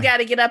life, and you got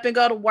to get up and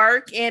go to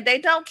work, and they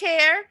don't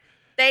care.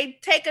 They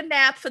take a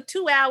nap for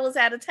 2 hours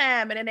at a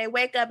time, and then they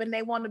wake up and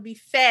they want to be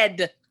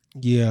fed.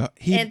 Yeah.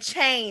 And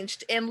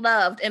changed and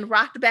loved and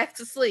rocked back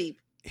to sleep.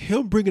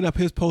 Him bringing up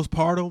his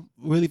postpartum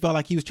really felt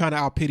like he was trying to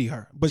out-pity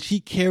her. But she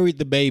carried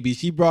the baby.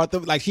 She brought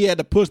them, like she had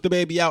to push the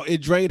baby out.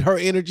 It drained her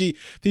energy.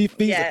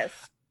 Yes.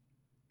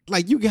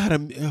 Like you got to...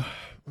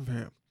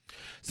 man.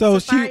 So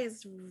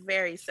Safari's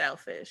very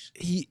selfish.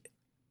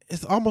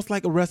 It's almost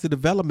like Arrested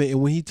Development.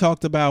 And when he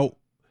talked about,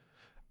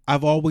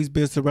 "I've always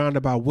been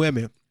surrounded by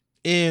women."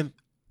 And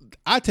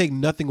I take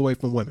nothing away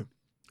from women.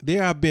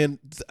 There have been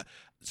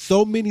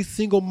so many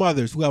single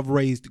mothers who have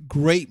raised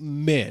great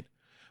men,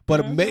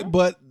 but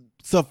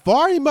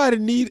Safaree might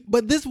have needed.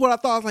 But this is what I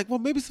thought. I was like, well,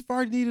 maybe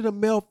Safaree needed a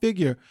male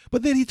figure.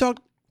 But then he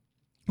talked.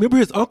 Remember,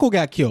 his uncle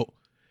got killed.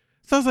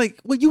 So I was like,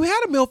 well, you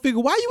had a male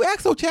figure. Why you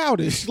act so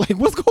childish? Like,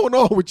 what's going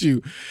on with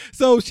you?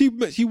 So she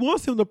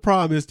wants him to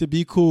promise to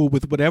be cool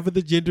with whatever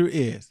the gender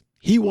is.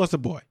 He wants a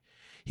boy.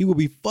 He will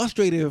be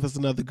frustrated if it's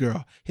another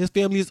girl. His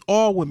family is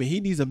all women. He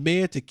needs a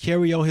man to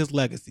carry on his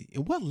legacy.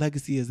 And what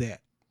legacy is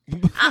that?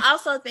 I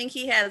also think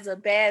he has a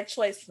bad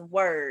choice of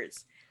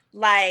words.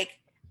 Like,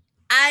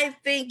 I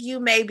think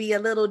you may be a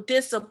little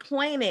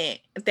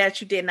disappointed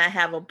that you did not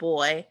have a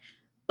boy,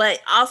 but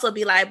also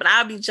be like, but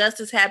I'll be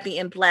just as happy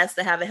and blessed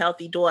to have a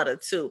healthy daughter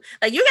too.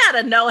 Like, you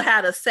got to know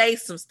how to say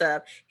some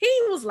stuff. He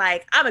was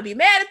like, I'm going to be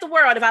mad at the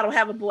world if I don't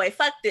have a boy.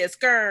 Fuck this,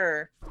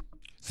 girl.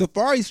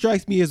 Safaree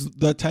strikes me as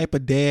the type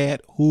of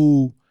dad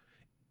who,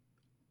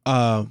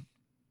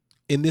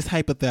 in this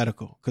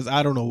hypothetical, because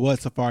I don't know what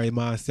Safaree's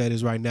mindset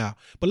is right now,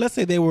 but let's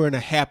say they were in a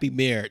happy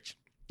marriage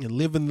and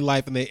living the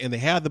life, and they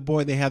had the boy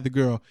and they had the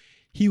girl,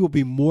 he will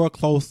be more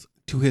close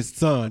to his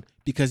son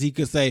because he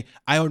could say,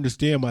 "I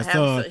understand my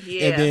son."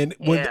 And then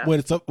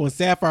when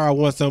Sapphire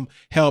wants some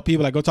help,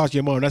 people like, "Go talk to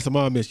your mom. That's a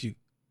mom issue."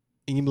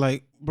 And you're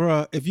like,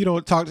 bruh, if you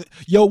don't talk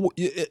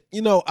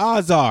to,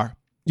 odds are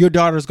your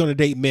daughter's going to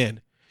date men.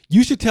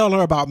 You should tell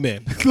her about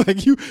men.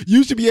 Like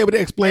you should be able to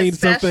explain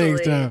some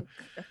things to her.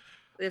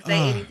 If they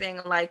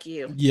anything like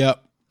you.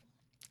 Yep.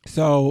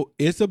 So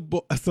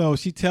so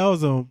she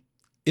tells him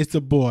it's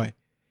a boy.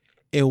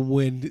 And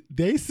when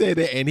they say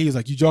that, and he's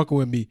like, "You joking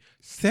with me?"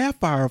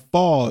 Sapphire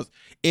falls.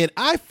 And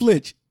I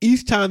flinch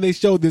each time they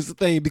show this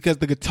thing because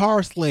the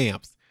guitar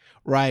slams,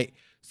 right?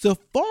 So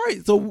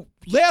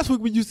last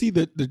week when you see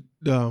the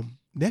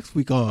next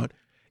week on,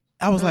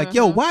 I was like,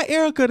 yo, why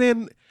Erica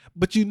then?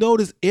 But you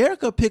notice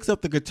Erica picks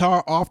up the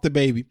guitar off the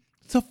baby.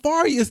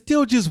 Safaree is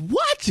still just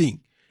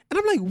watching. And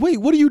I'm like, wait,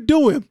 what are you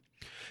doing?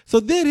 So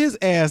then his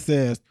ass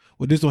says,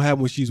 "Well, this will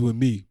happen when she's with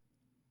me."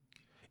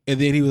 And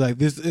then he was like,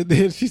 "This." And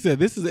then she said,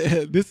 "This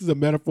is a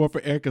metaphor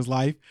for Erica's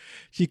life."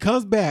 She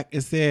comes back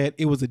and said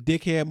it was a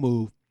dickhead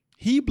move.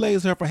 He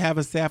blames her for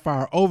having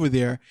Sapphire over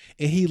there,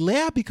 and he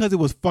laughed because it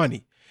was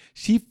funny.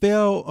 She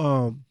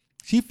fell.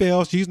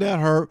 She's not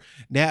hurt.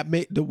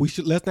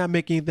 Let's not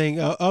make anything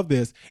of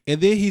this.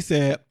 And then he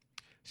said,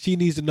 she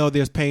needs to know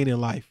there's pain in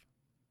life.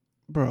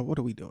 Bro, what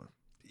are we doing?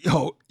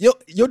 Yo,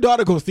 your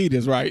daughter gonna see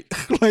this, right?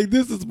 Like,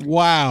 this is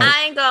wild.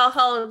 I ain't gonna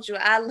hold you.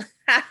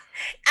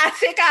 I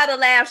think I'd have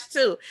laughed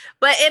too.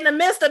 But in the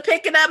midst of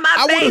picking up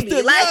my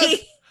baby,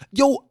 like,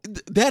 yo,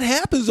 that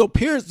happens. So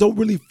parents don't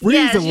really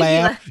freeze and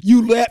laugh.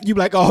 You laugh. You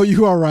like, "Oh,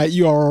 you all right?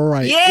 You all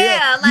right?"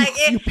 Yeah, like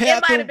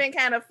it might have been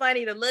kind of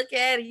funny to look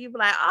at, and you be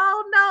like,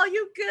 "Oh no,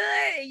 you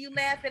good?" And you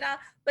laugh it off.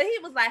 But he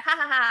was like, "Ha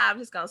ha ha! I'm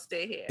just gonna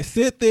sit here,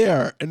 sit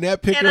there, and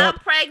that pick and up.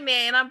 I'm pregnant,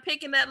 and I'm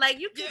picking up. Like,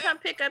 you can come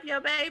pick up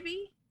your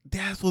baby."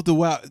 That's what the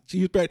wild. She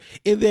was pregnant,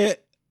 and then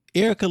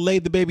Erica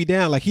laid the baby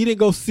down. Like, he didn't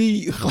go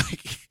see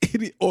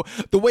or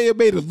the way it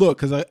made it look,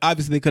 because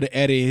obviously they could have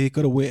edited. He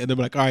could have went and they're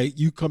like, "All right,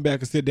 you come back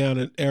and sit down,"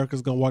 and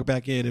Erica's gonna walk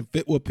back in, and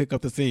we'll pick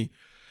up the scene.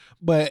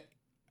 But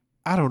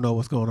I don't know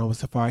what's going on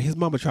with Safaree. His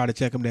mama tried to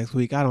check him next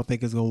week. I don't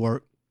think it's gonna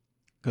work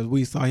because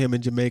we saw him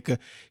in Jamaica.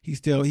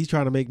 He's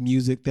trying to make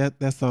music.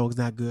 That song's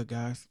not good,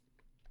 guys.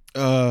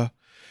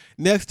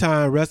 Next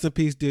time, rest in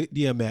peace,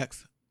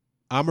 DMX.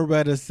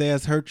 Amaretta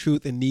says her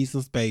truth and needs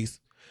some space.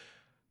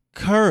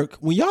 Kirk,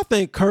 when y'all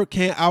think Kirk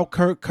can't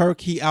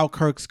out-Kirk, he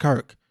out-Kirks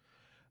Kirk.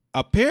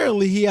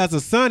 Apparently, he has a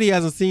son he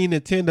hasn't seen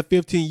in 10 to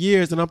 15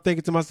 years, and I'm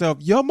thinking to myself,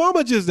 your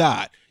mama just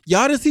died.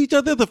 Y'all didn't see each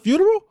other at the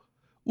funeral?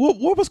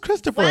 What was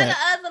Christopher Where at?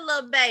 the other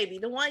little baby,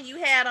 the one you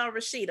had on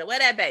Rasheeda? Where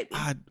that baby?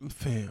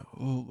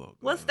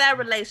 What's that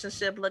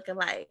relationship looking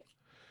like?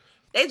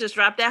 They just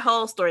dropped that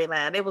whole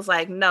storyline. It was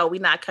like, no,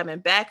 we're not coming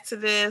back to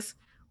this.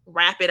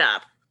 Wrap it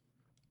up.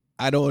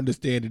 I don't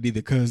understand it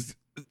either because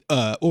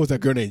what was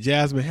that girl named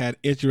Jasmine had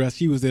interest?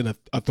 She was in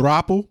a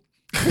throuple.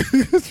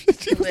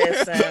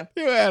 Listen,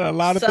 you had a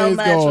lot of so things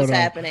much going was on.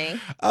 happening.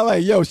 I'm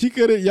like, yo,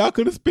 y'all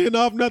couldn't spin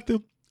off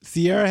nothing.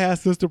 Sierra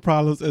has sister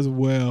problems as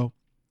well.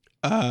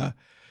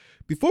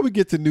 Before we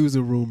get to news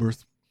and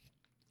rumors,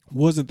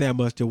 wasn't that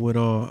much that went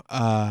on.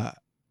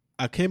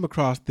 I came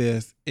across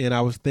this and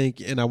I was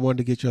thinking, and I wanted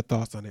to get your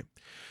thoughts on it.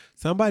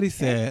 Somebody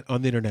said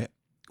on the internet,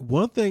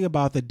 one thing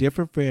about the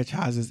different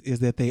franchises is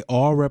that they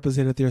all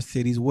represented their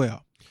cities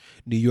well.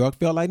 New York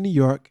felt like New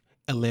York,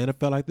 Atlanta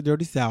felt like the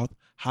Dirty South,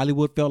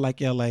 Hollywood felt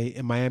like LA,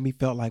 and Miami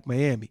felt like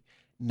Miami.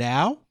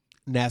 Now,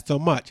 not so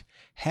much.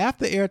 Half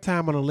the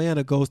airtime on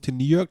Atlanta goes to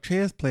New York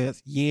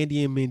transplants,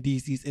 Yandy and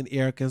Mendeecees, and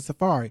Erica and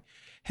Safaree.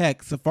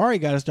 Heck, Safaree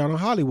got a start on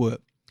Hollywood.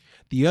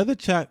 The other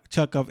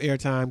chunk of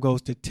airtime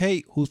goes to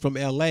Tate, who's from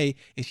LA,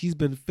 and she's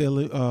been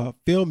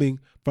filming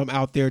from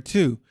out there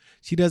too.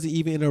 She doesn't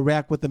even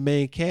interact with the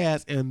main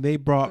cast, and they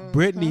brought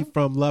Brittany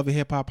from Love and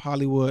Hip Hop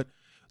Hollywood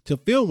to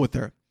film with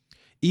her.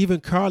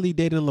 Even Carly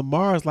dating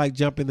Lamar is like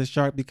jumping the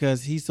shark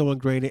because he's so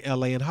ingrained in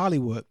LA and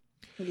Hollywood.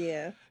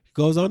 Yeah.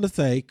 Goes on to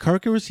say,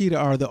 Kirk and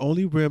Rasheeda are the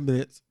only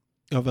remnants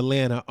of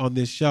Atlanta on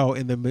this show,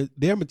 and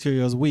their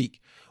material is weak.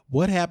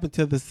 What happened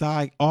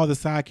to all the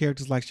side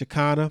characters like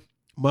Shekinah,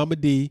 Mama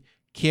D,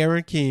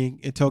 Karen King,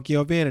 and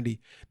Tokyo Vanity?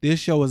 This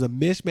show is a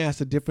mishmash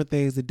of different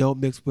things that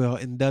don't mix well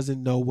and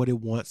doesn't know what it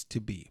wants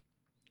to be.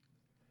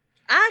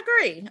 I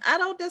agree. I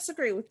don't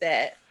disagree with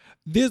that.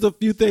 There's a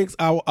few things,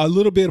 a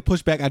little bit of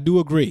pushback. I do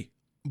agree.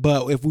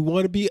 But if we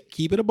want to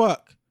keep it a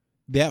buck,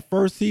 that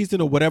first season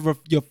or whatever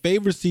your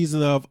favorite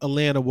season of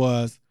Atlanta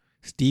was,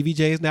 Stevie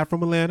J is not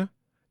from Atlanta.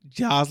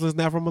 Jocelyn's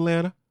not from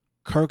Atlanta.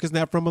 Kirk is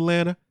not from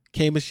Atlanta.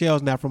 K.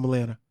 Michelle's not from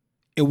Atlanta.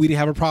 And we didn't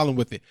have a problem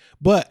with it.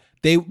 But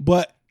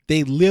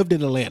they lived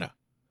in Atlanta.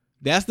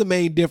 That's the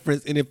main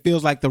difference. And it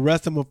feels like the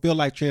rest of them feel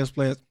like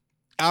transplants.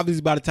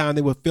 Obviously, by the time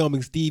they were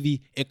filming,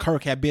 Stevie and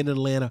Kirk had been in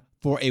Atlanta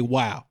for a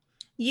while.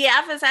 Yeah,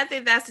 I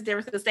think that's the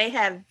difference because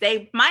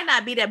they might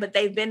not be there, but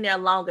they've been there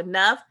long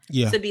enough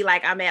to be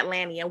like, I'm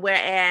Atlantean.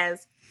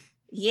 Whereas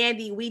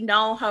Yandy, we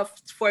know her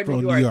for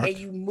New York, and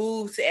you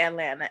moved to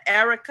Atlanta.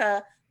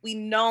 Erica, we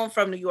know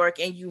from New York,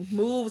 and you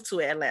moved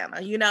to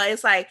Atlanta. You know,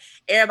 it's like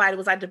everybody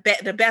was like,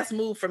 the best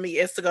move for me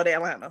is to go to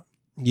Atlanta.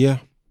 Yeah.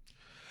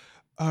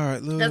 All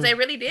right. Because they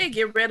really did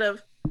get rid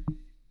of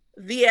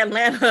the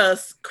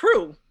Atlanta's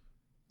crew.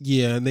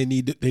 Yeah, and they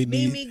need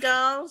Mimi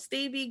gone,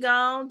 Stevie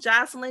gone,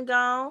 Jocelyn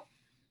gone.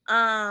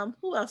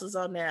 Who else is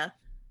on there?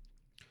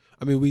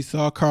 I mean, we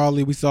saw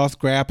Carly, we saw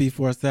Scrappy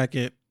for a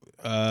second.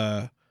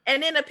 And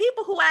then the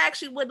people who I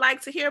actually would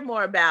like to hear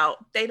more about,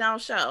 they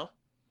don't show.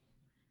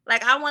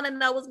 Like, I want to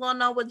know what's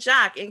going on with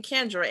Jock and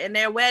Kendra and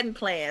their wedding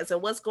plans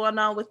and what's going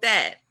on with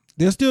that.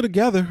 They're still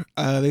together.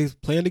 They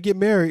plan to get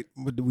married,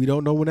 but we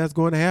don't know when that's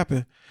going to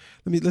happen.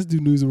 Let's do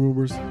news and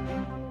rumors.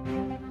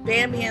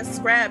 Bambi and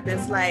Scrap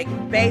is like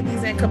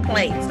babies and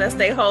complaints. That's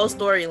their whole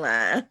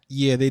storyline.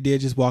 Yeah, they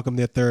did just welcome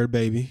their third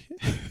baby.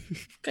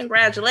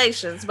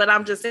 Congratulations. But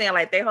I'm just saying,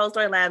 like, their whole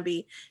storyline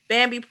be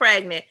Bambi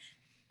pregnant.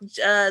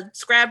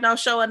 Scrap don't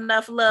show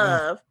enough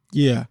love.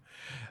 Yeah.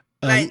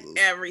 Like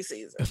every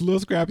season.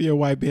 Little Scrappy and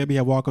White Bambi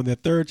had welcomed their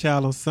third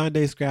child on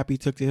Sunday. Scrappy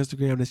took to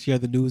Instagram to share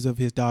the news of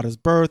his daughter's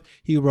birth.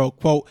 He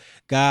wrote, quote,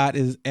 God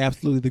is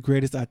absolutely the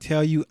greatest. I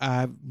tell you,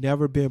 I've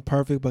never been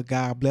perfect, but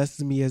God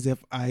blesses me as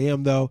if I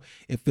am, though.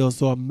 It feels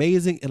so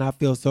amazing, and I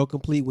feel so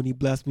complete when he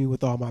blessed me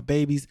with all my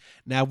babies.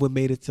 Now we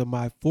made it to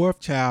my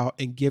fourth child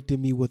and gifted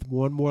me with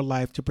one more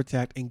life to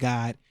protect and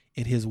guide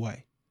in his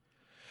way.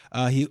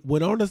 He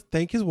went on to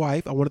thank his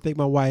wife. I want to thank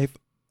my wife,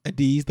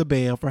 Adiz the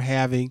band, for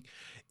having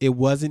It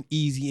wasn't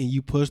easy, and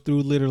you pushed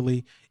through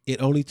literally.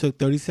 It only took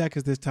 30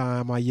 seconds this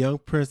time. My young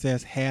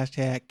princess,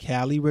 hashtag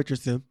Callie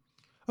Richardson.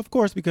 Of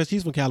course, because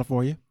she's from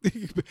California.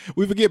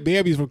 We forget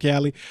Bambi's from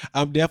Cali.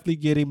 I'm definitely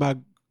getting my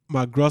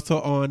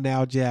Grussel on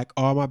now, Jack.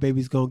 All my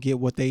babies gonna get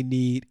what they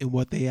need and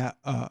what they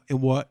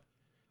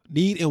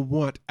need and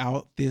want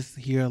out this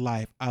here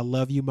life. I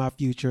love you, my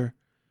future.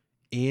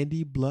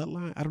 Andy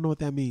Bloodline? I don't know what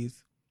that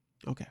means.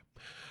 Okay.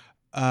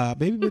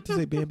 Maybe meant to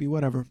say Bambi,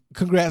 whatever.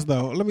 Congrats,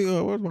 though. Let me,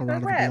 where's my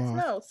round of applause?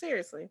 No,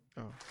 seriously.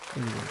 Oh,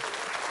 anyway.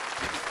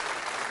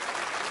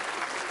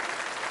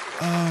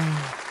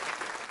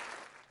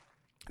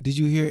 Did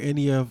you hear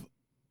any of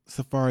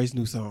Safaree's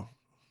new song?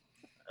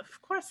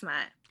 Of course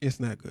not. It's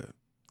not good.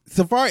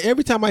 Safaree,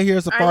 every time I hear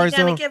a Safaree song. Are you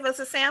going to give us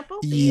a sample?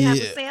 Do you have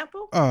a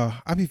sample?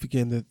 I be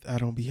forgetting that I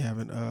don't be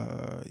having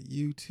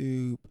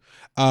YouTube.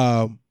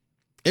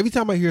 Every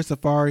time I hear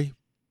Safaree,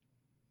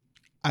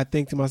 I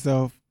think to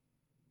myself,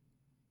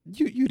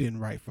 you didn't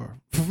write for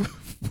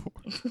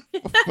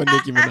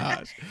Nicki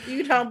Minaj.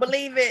 You don't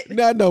believe it?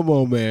 Not no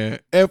more, man.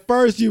 At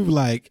first you were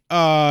like,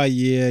 yeah,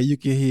 you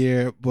can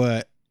hear,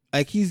 but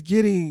like he's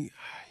getting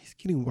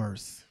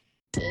worse.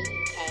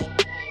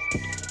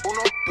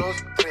 Uno, dos,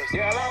 tres.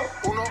 Yeah, hello?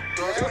 Uno,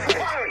 dos,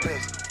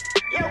 tres.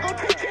 Yo, go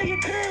take care of your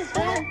kids,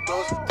 man. Uno,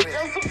 dos, tres. Yo,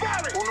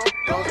 Safaree. Uno,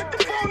 dos, pick the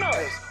phone up.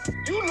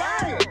 You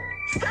lying.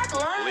 Stop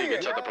lying. Leave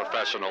it to the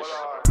professionals.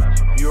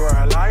 You're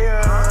a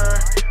liar.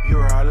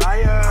 You're a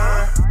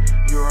liar.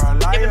 You're a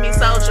liar. Giving me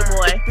Soldier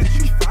Boy. Bitch,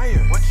 you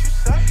fired. What you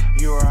say?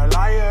 You're a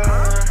liar.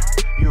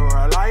 You're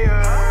a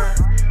liar.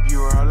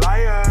 You're a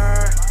liar.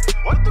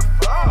 What the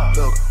fuck?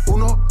 Look,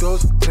 uno,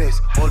 dos,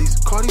 tres. All these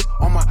Cardis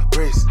on my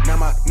wrist. Now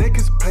my neck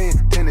is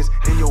playing tennis,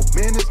 and your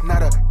man is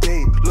not a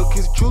date. Look,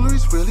 his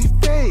jewelry's really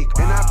fake,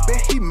 and I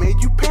bet he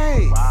made you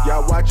pay.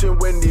 Y'all watching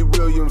Wendy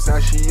Williams,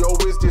 and she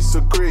always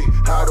disagree.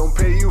 I don't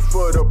pay you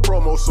for the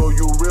promo, so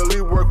you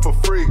really work for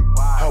free.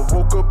 I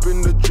woke up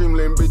in the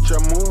dreamland, bitch. I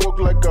moonwalk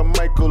like a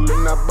Michael,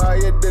 and I buy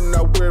it, then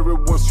I wear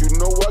it once. You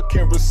know I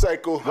can't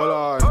recycle.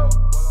 Well,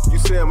 you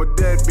say I'm a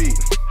deadbeat.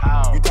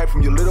 You type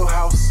from your little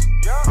house.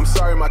 I'm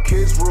sorry, my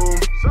kid's room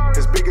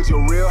as big as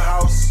your real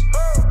house.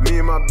 Me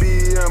and my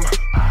BM,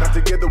 not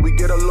together, we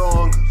get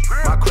along.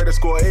 My credit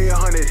score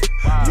 800.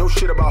 Your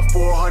shit about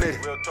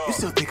 400. You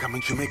still think I'm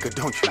in Jamaica,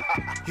 don't you?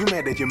 You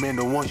mad that your man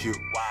don't want you.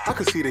 I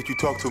can see that you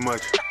talk too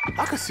much.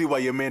 I can see why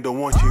your man don't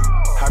want you.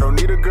 I don't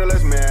need a girl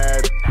that's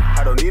mad.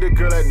 I don't need a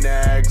girl that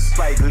nags.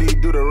 Spike Lee,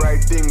 do the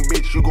right thing,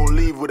 bitch. You gon'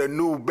 leave with a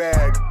new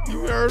bag.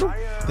 You heard him.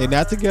 They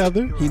not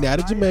together. He not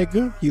in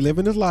Jamaica. He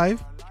living his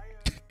life.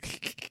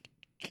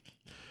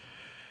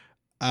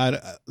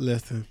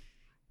 Listen.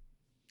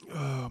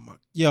 Oh my,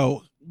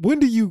 yo, when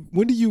do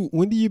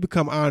you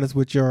become honest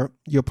with your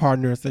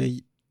partner and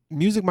say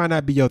music might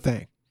not be your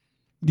thing?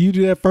 Do you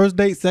do that first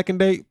date, second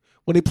date,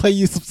 when they play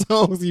you some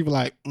songs? You be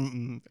like,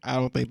 I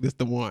don't think this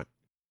the one.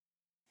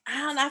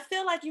 I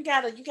feel like you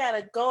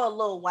gotta go a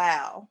little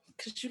while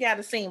because you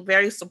gotta seem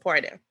very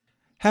supportive.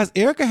 Has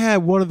Erica had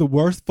one of the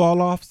worst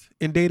fall offs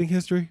in dating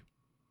history?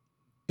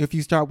 If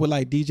you start with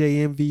like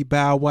DJ Envy,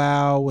 Bow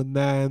Wow, and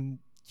then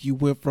you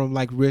went from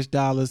like Rich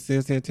Dollars,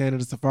 Sin Santana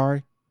to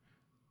Safaree.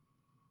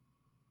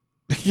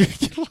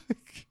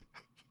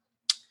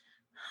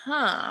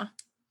 Huh.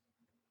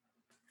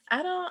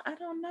 I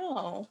don't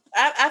know.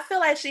 I feel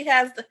like she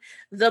has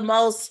the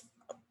most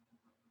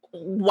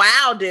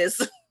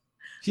wildest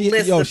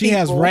list of she people.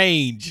 has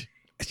range.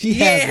 She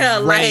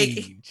has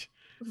range.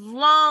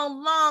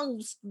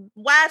 Long,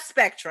 wide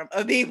spectrum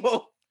of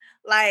people.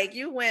 Like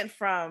you went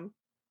from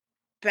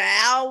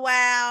Bow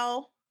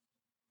Wow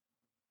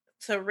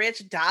to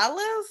Rich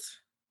Dollars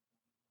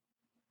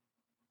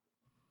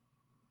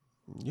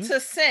to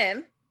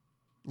Sin.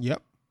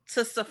 Yep.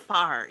 To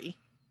Safaree.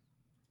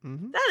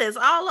 Mm-hmm. That is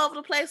all over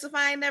the place if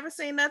I ain't never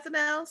seen nothing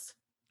else.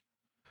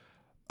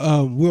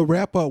 We'll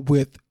wrap up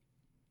with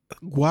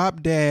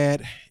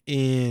Guapdad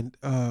and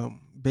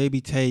Baby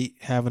Tate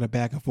having a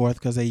back and forth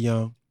because they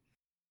young.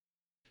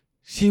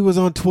 She was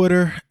on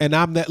Twitter, and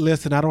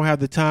listen, I don't have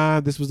the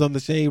time. This was on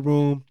the Shade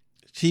Room.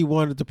 She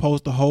wanted to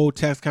post the whole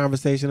text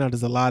conversation. Now,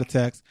 there's a lot of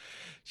text.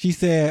 She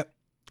said,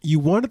 you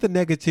wanted the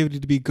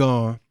negativity to be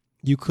gone.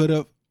 You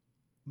could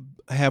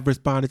have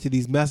responded to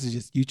these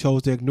messages. You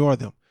chose to ignore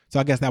them. So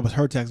I guess that was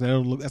her text.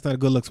 That's not a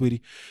good look,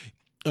 sweetie.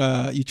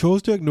 You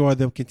chose to ignore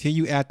them,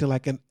 continue acting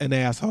like an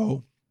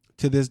asshole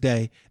to this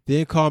day,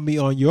 then call me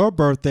on your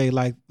birthday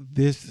like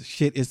this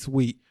shit is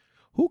sweet.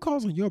 Who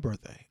calls on your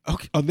birthday?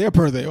 Okay, on their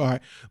birthday. All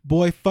right.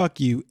 Boy, fuck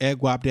you at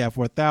Guapdad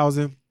for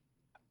 1,000.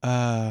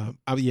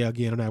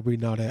 Again, I'm not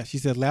reading all that. She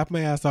said, laugh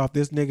my ass off.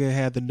 This nigga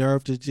had the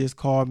nerve to just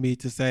call me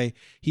to say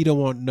he don't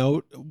want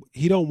no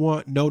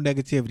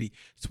negativity.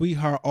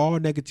 Sweetheart, all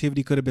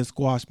negativity could have been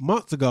squashed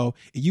months ago,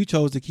 and you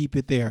chose to keep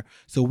it there.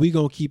 So we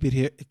gonna keep it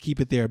here,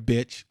 keep it there,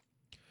 bitch.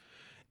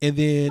 And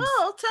then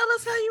tell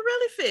us how you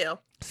really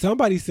feel.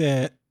 Somebody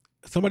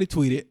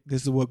tweeted,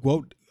 this is what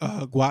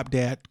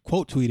Guapdad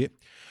quote tweeted.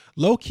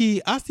 Low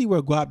key, I see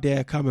where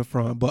Guapdad coming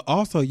from, but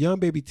also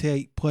young Baby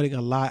Tate putting a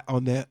lot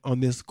on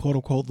this quote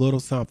unquote little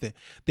something.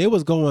 They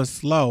was going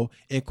slow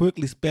and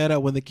quickly sped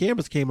up when the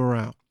cameras came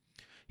around.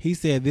 He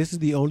said, this is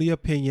the only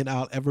opinion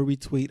I'll ever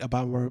retweet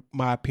about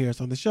my appearance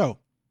on the show.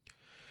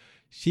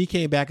 She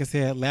came back and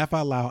said, laugh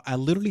out loud. I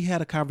literally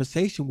had a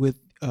conversation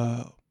with,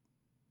 I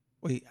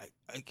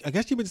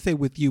guess you meant to say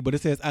with you, but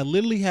it says, I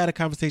literally had a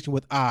conversation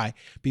with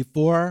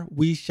before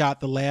we shot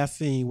the last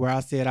scene where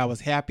I said I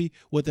was happy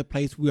with the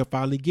place we were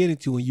finally getting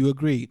to, and you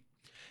agreed.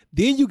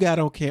 Then you got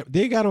on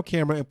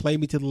camera and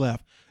played me to the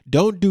left.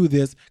 Don't do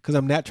this because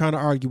I'm not trying to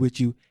argue with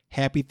you.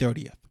 Happy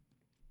 30th.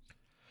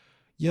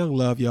 Young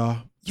love,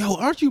 y'all. Yo,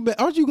 aren't you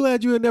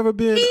glad you had never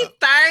been? He's 30?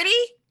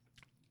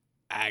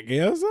 I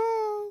guess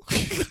so.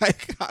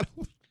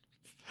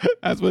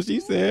 That's what she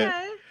said.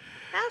 Okay.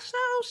 How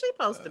old she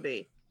supposed to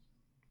be?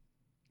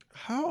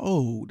 How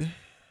old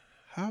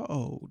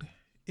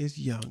is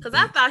young? Because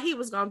I thought he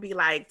was going to be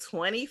like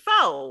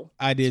 24.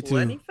 I did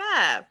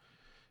 25. too.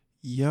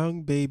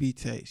 Young Baby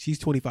Tate. She's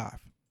 25.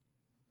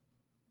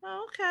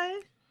 Okay.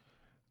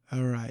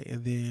 All right.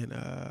 And then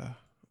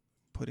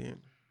put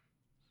in.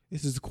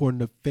 This is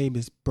according to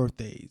famous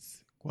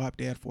birthdays.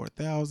 Guapdad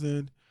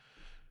 4,000.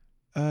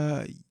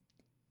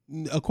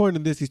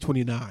 According to this, he's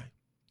 29.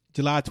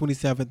 July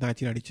 27th,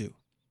 1992.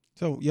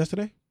 So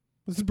yesterday?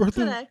 Was his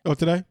birthday? Today. Oh,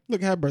 today?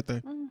 Look, happy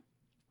birthday.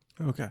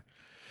 Okay.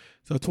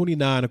 So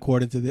 29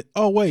 according to the...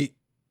 Oh, wait.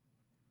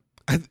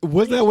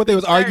 Wasn't that what they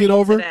was arguing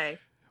over? Today.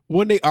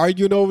 Wasn't they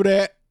arguing over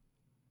that?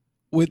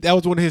 That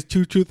was one of his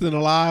two truths and a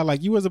lie.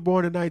 Like, you wasn't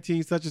born in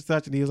 19 such and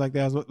such. And he was like,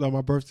 that was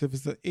my birth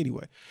certificate.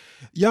 Anyway.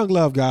 Young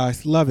love,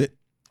 guys. Love it.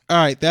 All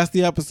right. That's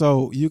the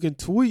episode. You can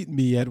tweet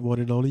me at one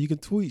and only. You can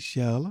tweet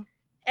Cheryl.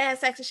 At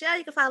Sexy Shell.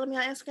 You can follow me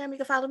on Instagram. You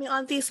can follow me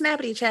on the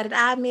Snappity Chat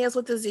at iMeals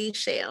with the Z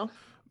Shell.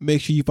 Make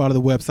sure you follow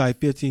the website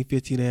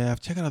 1515F.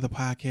 Check out other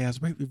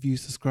podcasts. Rate, review,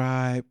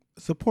 subscribe.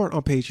 Support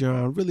on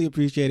Patreon. Really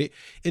appreciate it.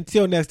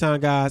 Until next time,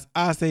 guys.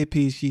 I say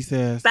peace. She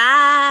says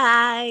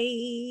bye.